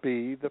to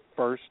be the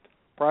first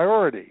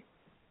priority.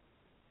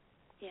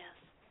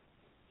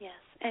 Yes.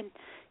 And,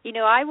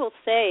 I will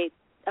say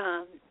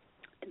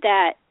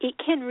that it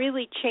can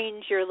really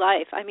change your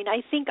life. I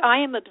think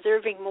I am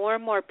observing more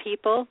and more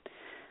people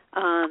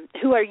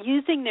who are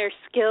using their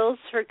skills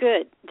for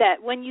good,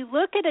 that when you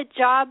look at a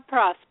job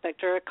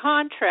prospect or a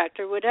contract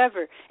or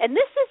whatever, and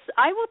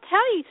I will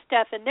tell you,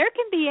 Stephan, there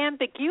can be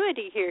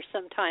ambiguity here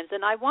sometimes,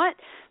 and I want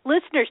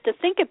listeners to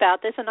think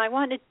about this, and I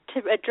wanted to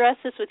address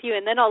this with you,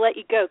 and then I'll let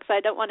you go because I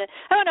don't want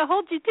to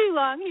hold you too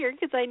long here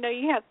because I know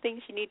you have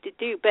things you need to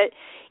do, but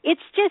it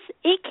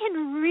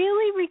can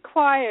really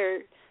require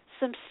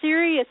some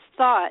serious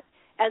thought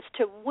as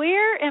to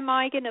where am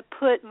I going to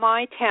put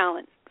my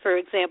talent. For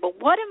example,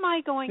 what am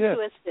I going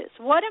to assist?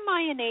 What am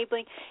I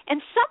enabling?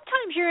 And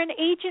sometimes you're an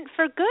agent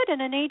for good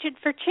and an agent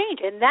for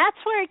change, and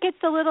that's where it gets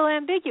a little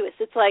ambiguous.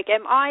 It's like,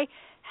 am I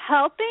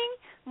helping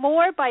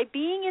more by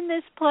being in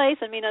this place?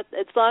 As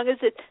long as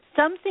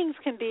some things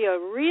can be a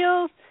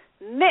real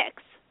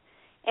mix,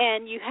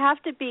 and you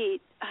have to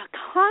be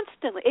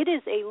constantly. It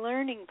is a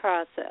learning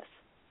process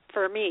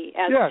for me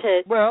as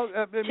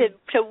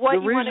to what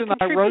you want to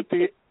contribute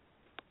to.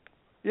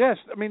 Yes,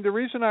 the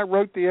reason I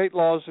wrote the 8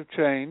 Laws of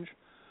Change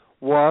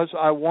was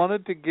I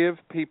wanted to give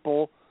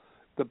people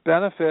the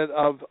benefit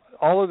of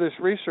all of this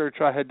research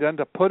I had done,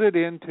 to put it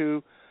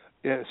into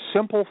a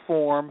simple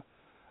form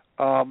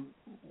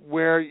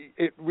where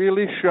it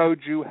really showed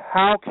you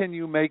how can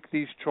you make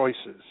these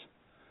choices.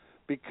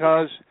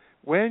 Because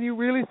when you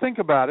really think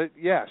about it,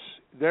 yes,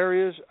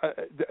 there is.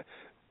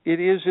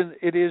 It is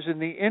in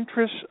the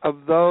interests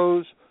of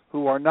those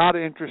who are not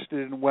interested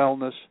in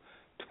wellness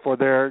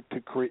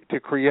to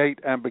create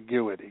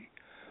ambiguity.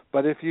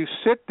 But if you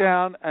sit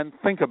down and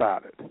think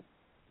about it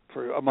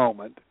for a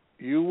moment,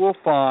 you will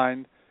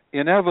find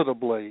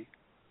inevitably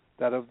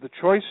that of the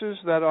choices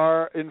that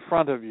are in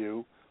front of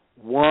you,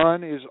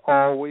 one is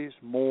always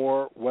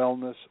more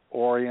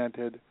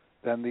wellness-oriented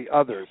than the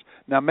others.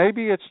 Now,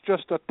 maybe it's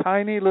just a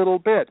tiny little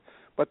bit,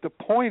 but the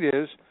point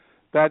is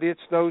that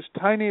it's those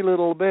tiny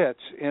little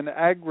bits in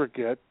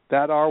aggregate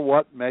that are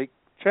what make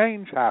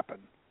change happen.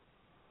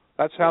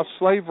 That's how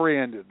slavery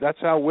ended.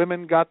 That's how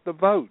women got the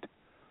vote.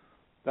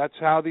 That's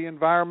how the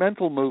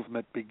environmental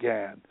movement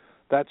began.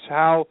 That's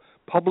how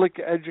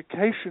public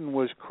education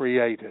was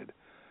created,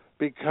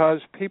 because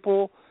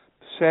people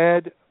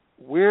said,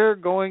 we're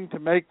going to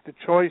make the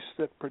choice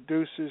that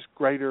produces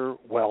greater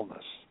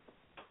wellness.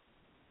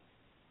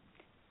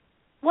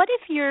 What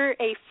if you're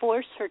a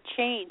force for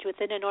change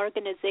within an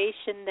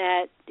organization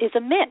that is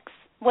a mix?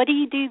 What do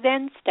you do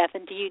then,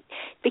 Stephan?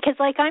 Because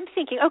I'm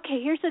thinking,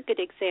 okay, here's a good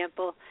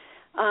example.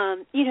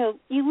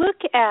 You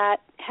look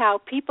at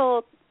how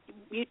people.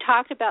 You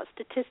talked about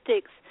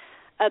statistics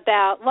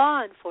about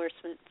law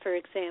enforcement, for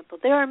example.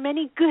 There are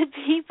many good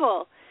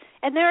people,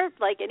 and they're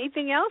like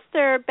anything else,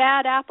 there are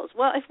bad apples.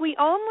 Well, if we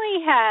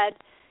only had,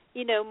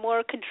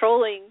 more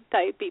controlling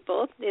type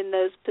people in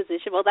those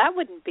positions, well, that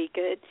wouldn't be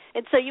good.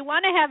 And so you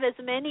want to have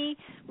as many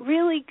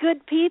really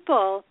good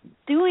people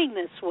doing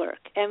this work,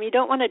 and you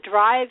don't want to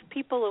drive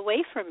people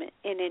away from it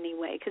in any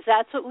way, because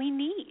that's what we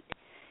need.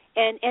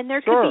 And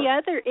there could be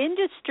other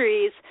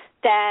industries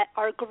that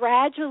are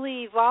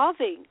gradually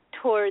evolving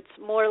towards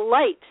more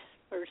light,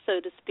 or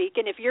so to speak.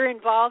 And if you're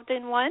involved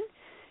in one,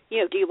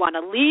 do you want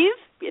to leave?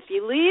 If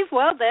you leave,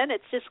 well, then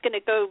it's just going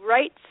to go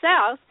right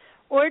south.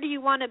 Or do you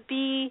want to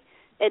be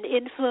an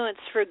influence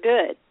for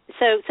good?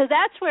 So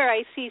that's where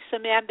I see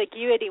some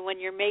ambiguity when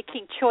you're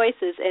making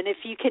choices, and if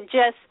you can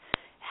just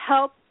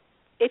help,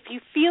 if you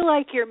feel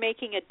like you're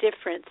making a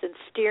difference and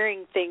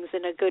steering things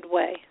in a good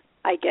way,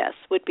 I guess,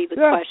 would be the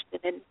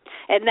question.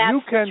 And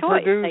that's the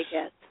choice, I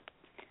guess.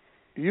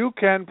 You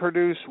can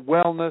produce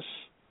wellness.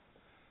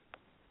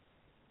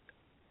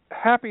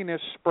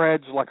 Happiness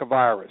spreads like a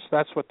virus.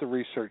 That's what the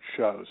research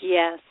shows.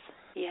 Yes.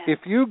 If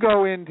you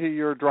go into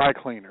your dry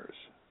cleaners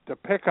to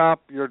pick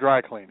up your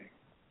dry cleaning,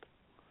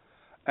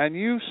 and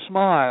you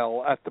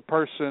smile at the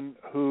person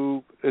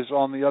who is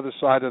on the other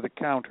side of the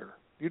counter,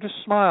 you just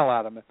smile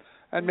at them,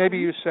 and maybe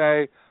you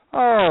say,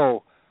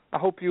 "Oh, I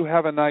hope you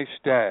have a nice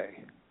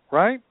day,"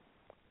 right?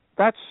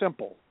 That's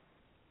simple.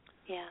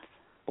 Yes.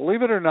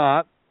 Believe it or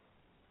not,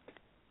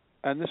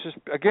 and this is,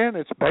 again,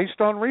 it's based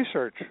on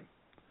research.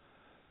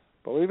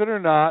 Believe it or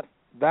not,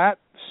 that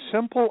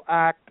simple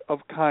act of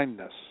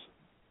kindness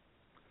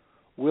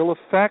will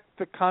affect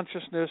the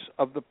consciousness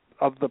of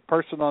the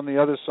person on the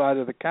other side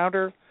of the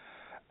counter,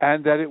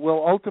 and that it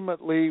will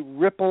ultimately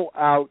ripple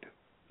out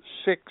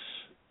 6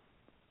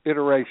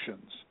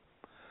 iterations.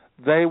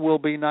 They will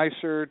be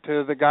nicer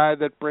to the guy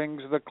that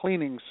brings the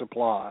cleaning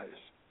supplies.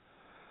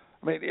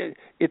 I mean,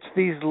 it's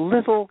these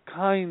little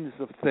kinds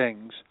of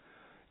things.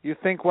 You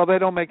think, well, they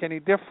don't make any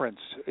difference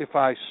if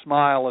I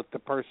smile at the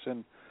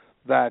person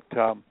that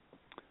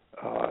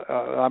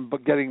I'm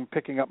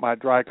picking up my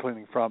dry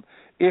cleaning from.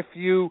 If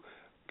you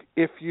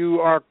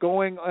are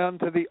going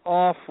onto the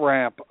off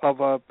ramp of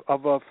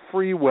a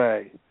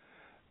freeway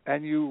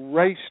and you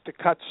race to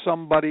cut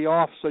somebody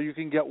off so you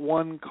can get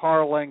 1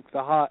 car length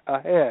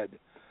ahead,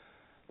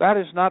 that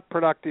is not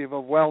productive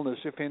of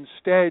wellness. If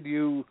instead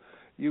you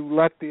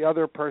let the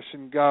other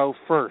person go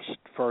first,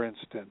 for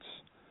instance.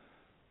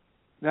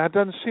 Now, it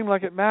doesn't seem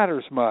like it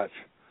matters much,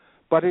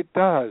 but it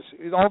does.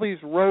 All these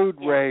road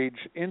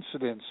rage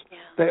incidents,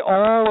 they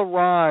all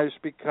arise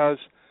because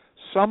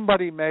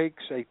somebody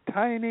makes a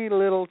tiny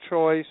little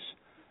choice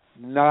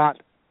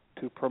not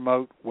to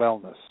promote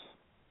wellness.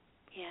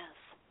 Yes.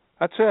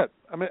 That's it.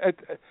 I mean,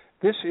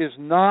 this is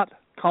not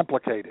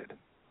complicated.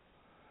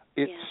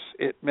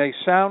 It may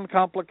sound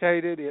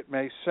complicated. It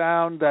may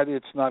sound that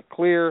it's not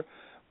clear,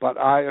 but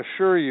I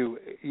assure you,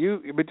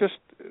 just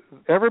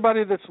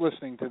everybody that's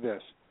listening to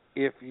this,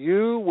 if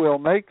you will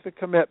make the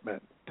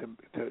commitment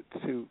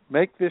to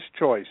make this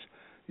choice,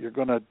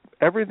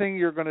 everything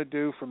you're going to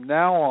do from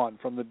now on,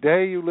 from the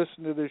day you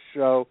listen to this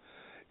show,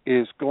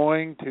 is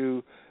going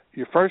to,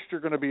 you're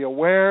going to be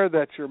aware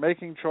that you're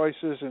making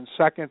choices, and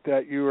second,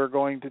 that you are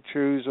going to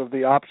choose of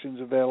the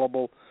options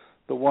available,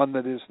 the one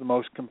that is the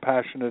most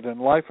compassionate and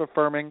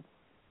life-affirming.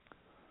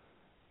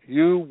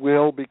 You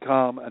will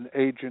become an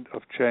agent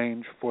of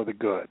change for the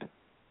good.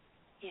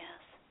 Yes.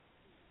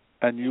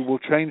 And you will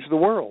change the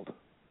world.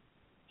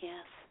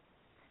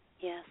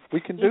 Yes. We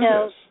can do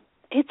this.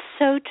 It's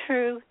so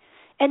true,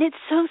 and it's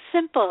so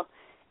simple.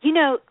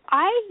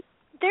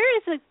 There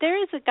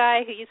is a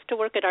guy who used to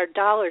work at our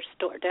dollar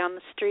store down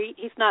the street.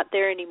 He's not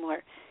there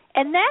anymore.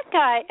 And that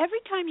guy, every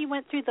time you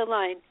went through the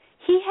line,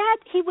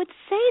 he would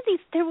say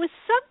these. There was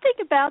something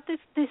about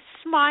this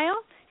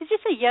smile. He's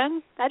just a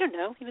young, I don't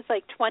know, he was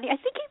like 20. I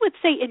think he would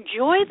say,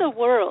 "Enjoy the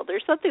world," or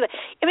something like.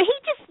 I mean, he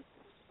just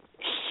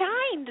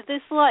shined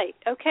this light.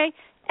 Okay,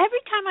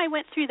 every time I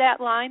went through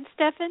that line,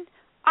 Stephan,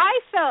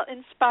 I felt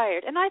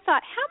inspired, and I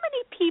thought, how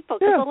many people,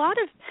 because a lot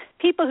of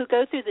people who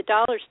go through the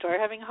dollar store are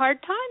having hard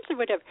times or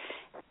whatever,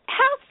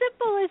 how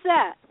simple is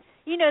that?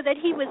 That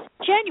he was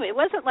genuine. It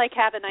wasn't like,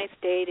 have a nice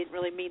day, didn't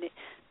really mean it,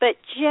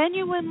 but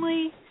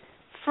genuinely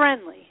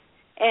friendly.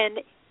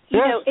 And,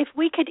 if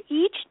we could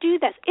each do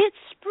this, it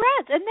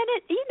spreads, and then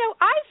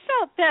I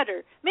felt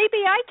better.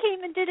 Maybe I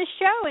came and did a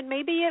show, and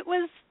maybe it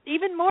was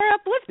even more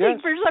uplifting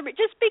for somebody,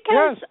 just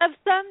because of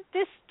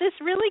this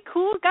really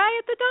cool guy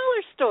at the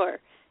dollar store.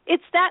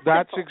 It's that's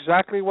simple.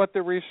 Exactly what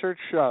the research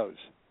shows.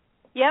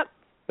 Yep.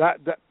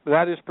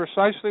 That is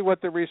precisely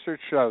what the research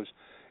shows.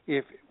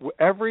 If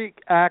every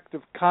act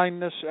of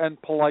kindness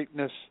and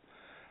politeness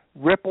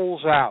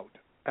ripples out,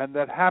 and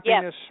that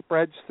happiness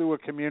spreads through a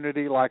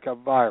community like a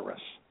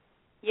virus.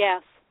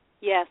 Yes,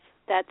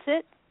 that's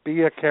it.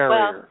 Be a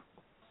carrier.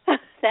 Well,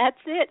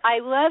 that's it. I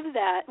love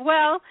that.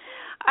 Well,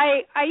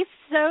 I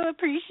so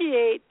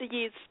appreciate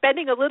you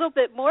spending a little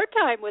bit more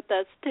time with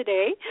us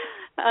today,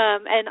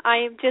 and I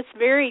am just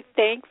very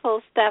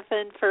thankful,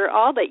 Stephan, for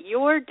all that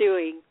you're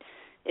doing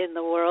in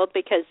the world,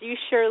 because you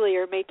surely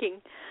are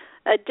making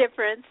a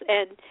difference,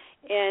 and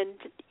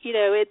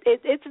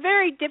it's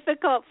very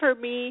difficult for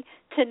me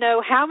to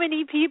know how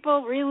many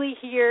people really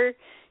hear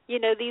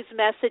these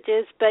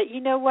messages, but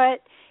you know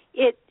what?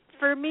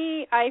 For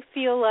me, I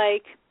feel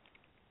like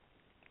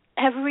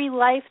every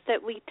life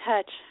that we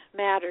touch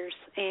matters,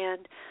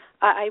 and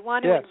I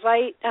want to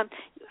invite.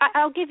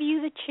 I'll give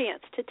you the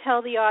chance to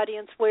tell the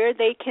audience where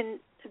they can,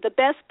 the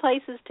best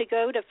places to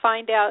go to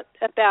find out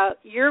about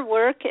your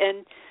work,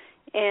 and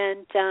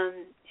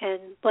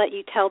let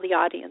you tell the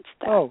audience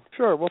that. Oh,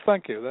 sure. Well,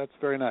 thank you. That's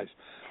very nice.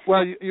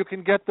 Well, you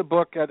can get the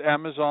book at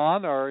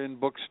Amazon or in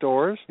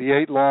bookstores, The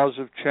 8 Laws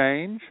of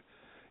Change.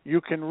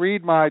 You can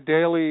read my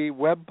daily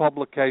web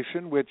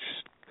publication, which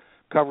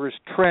covers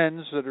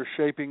trends that are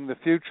shaping the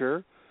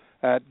future,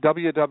 at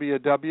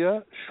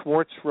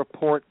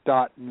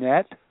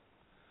www.schwartzreport.net,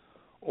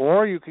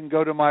 or you can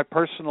go to my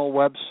personal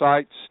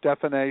website,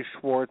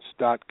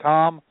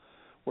 stephanaschwartz.com,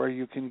 where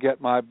you can get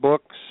my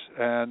books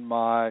and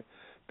my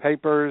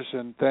papers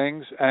and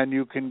things, and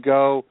you can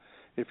go,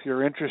 if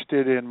you're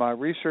interested in my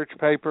research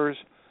papers,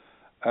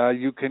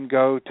 you can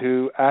go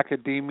to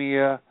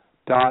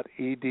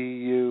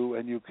academia.edu,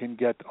 and you can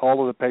get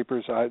all of the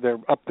papers. They're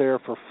up there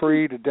for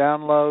free to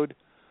download.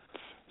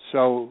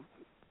 So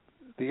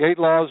the 8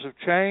 Laws of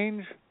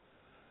Change,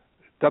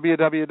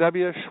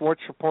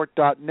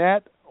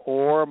 www.schwartzreport.net,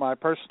 or my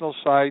personal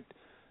site,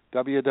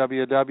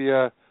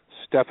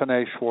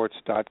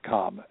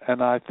 www.stephanaschwartz.com.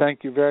 And I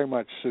thank you very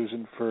much,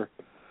 Susan, for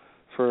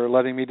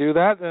letting me do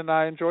that, and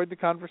I enjoyed the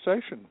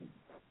conversation.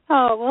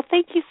 Oh, well,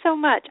 thank you so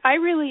much. I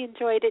really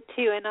enjoyed it,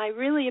 too, and I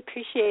really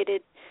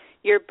appreciated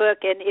your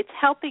book, and it's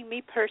helping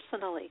me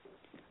personally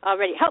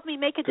already. Helped me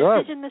make a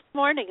decision this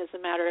morning, as a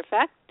matter of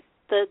fact,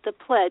 the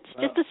pledge,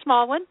 just a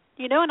small one,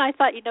 and I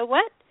thought, you know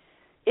what?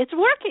 It's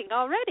working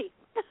already.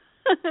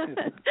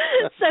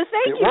 So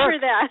thank you for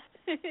that.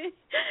 It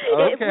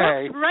works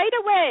right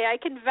away. I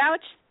can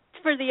vouch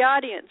for the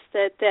audience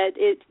that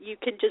you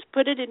can just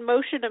put it in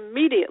motion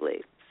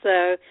immediately.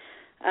 So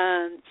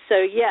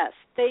yes,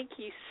 thank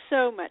you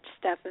so much,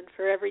 Stephan,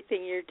 for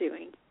everything you're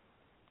doing.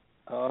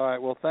 All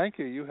right. Well, thank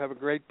you. You have a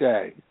great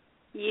day.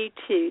 You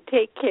too.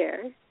 Take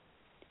care.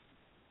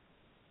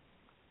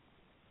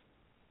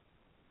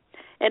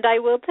 And I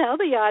will tell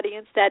the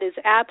audience that is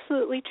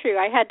absolutely true.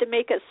 I had to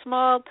make a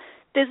small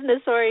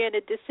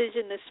business-oriented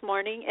decision this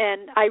morning,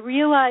 and I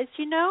realized,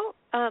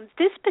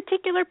 this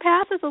particular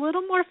path is a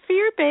little more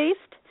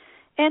fear-based,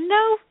 and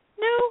no,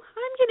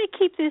 I'm going to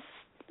keep this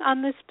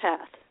on this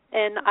path.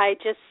 And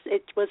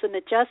it was an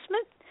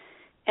adjustment,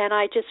 and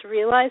I just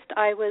realized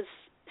I was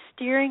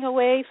steering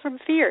away from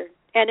fear.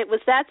 And it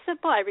was that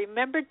simple. I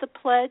remembered the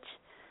pledge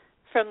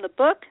from the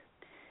book,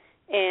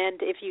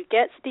 and if you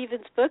get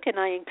Stephan's book, and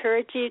I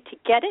encourage you to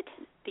get it,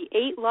 The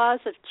 8 Laws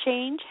of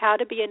Change, How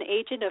to Be an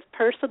Agent of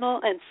Personal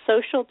and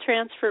Social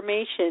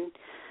Transformation,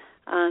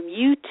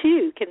 you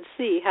too can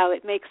see how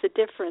it makes a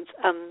difference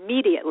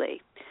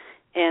immediately.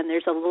 And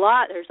there's a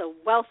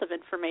wealth of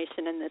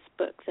information in this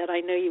book that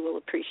I know you will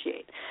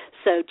appreciate.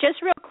 So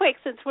just real quick,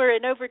 since we're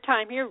in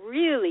overtime here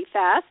really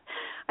fast,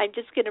 I'm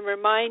just going to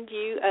remind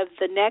you of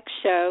the next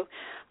show.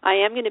 I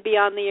am going to be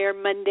on the air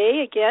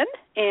Monday again,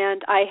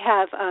 and I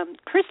have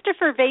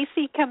Christopher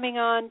Vasey coming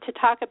on to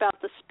talk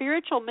about the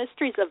spiritual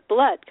mysteries of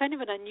blood. Kind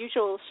of an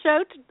unusual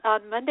show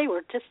on Monday.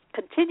 We're just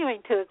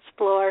continuing to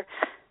explore,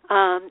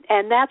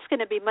 and that's going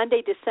to be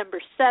Monday,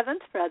 December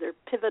 7th, rather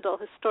pivotal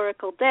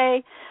historical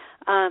day,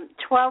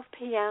 12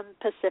 p.m.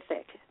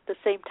 Pacific, the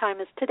same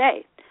time as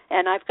today.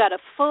 And I've got a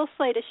full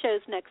slate of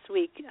shows next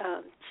week,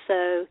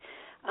 so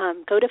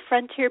go to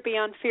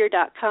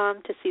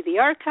frontierbeyondfear.com to see the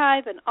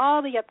archive and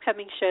all the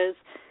upcoming shows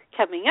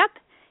coming up.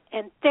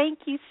 And thank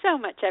you so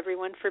much,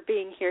 everyone, for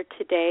being here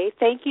today.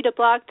 Thank you to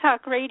Blog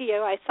Talk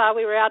Radio. I saw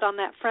we were out on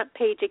that front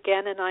page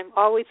again, and I'm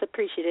always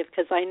appreciative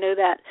because I know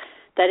that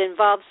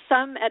involves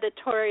some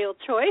editorial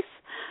choice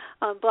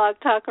on Blog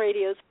Talk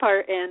Radio's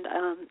part, and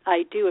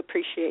I do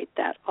appreciate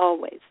that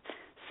always.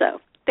 So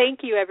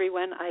thank you,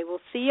 everyone. I will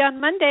see you on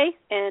Monday,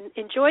 and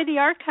enjoy the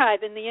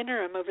archive in the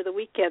interim over the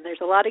weekend. There's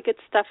a lot of good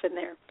stuff in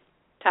there.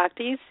 Talk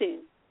to you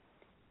soon.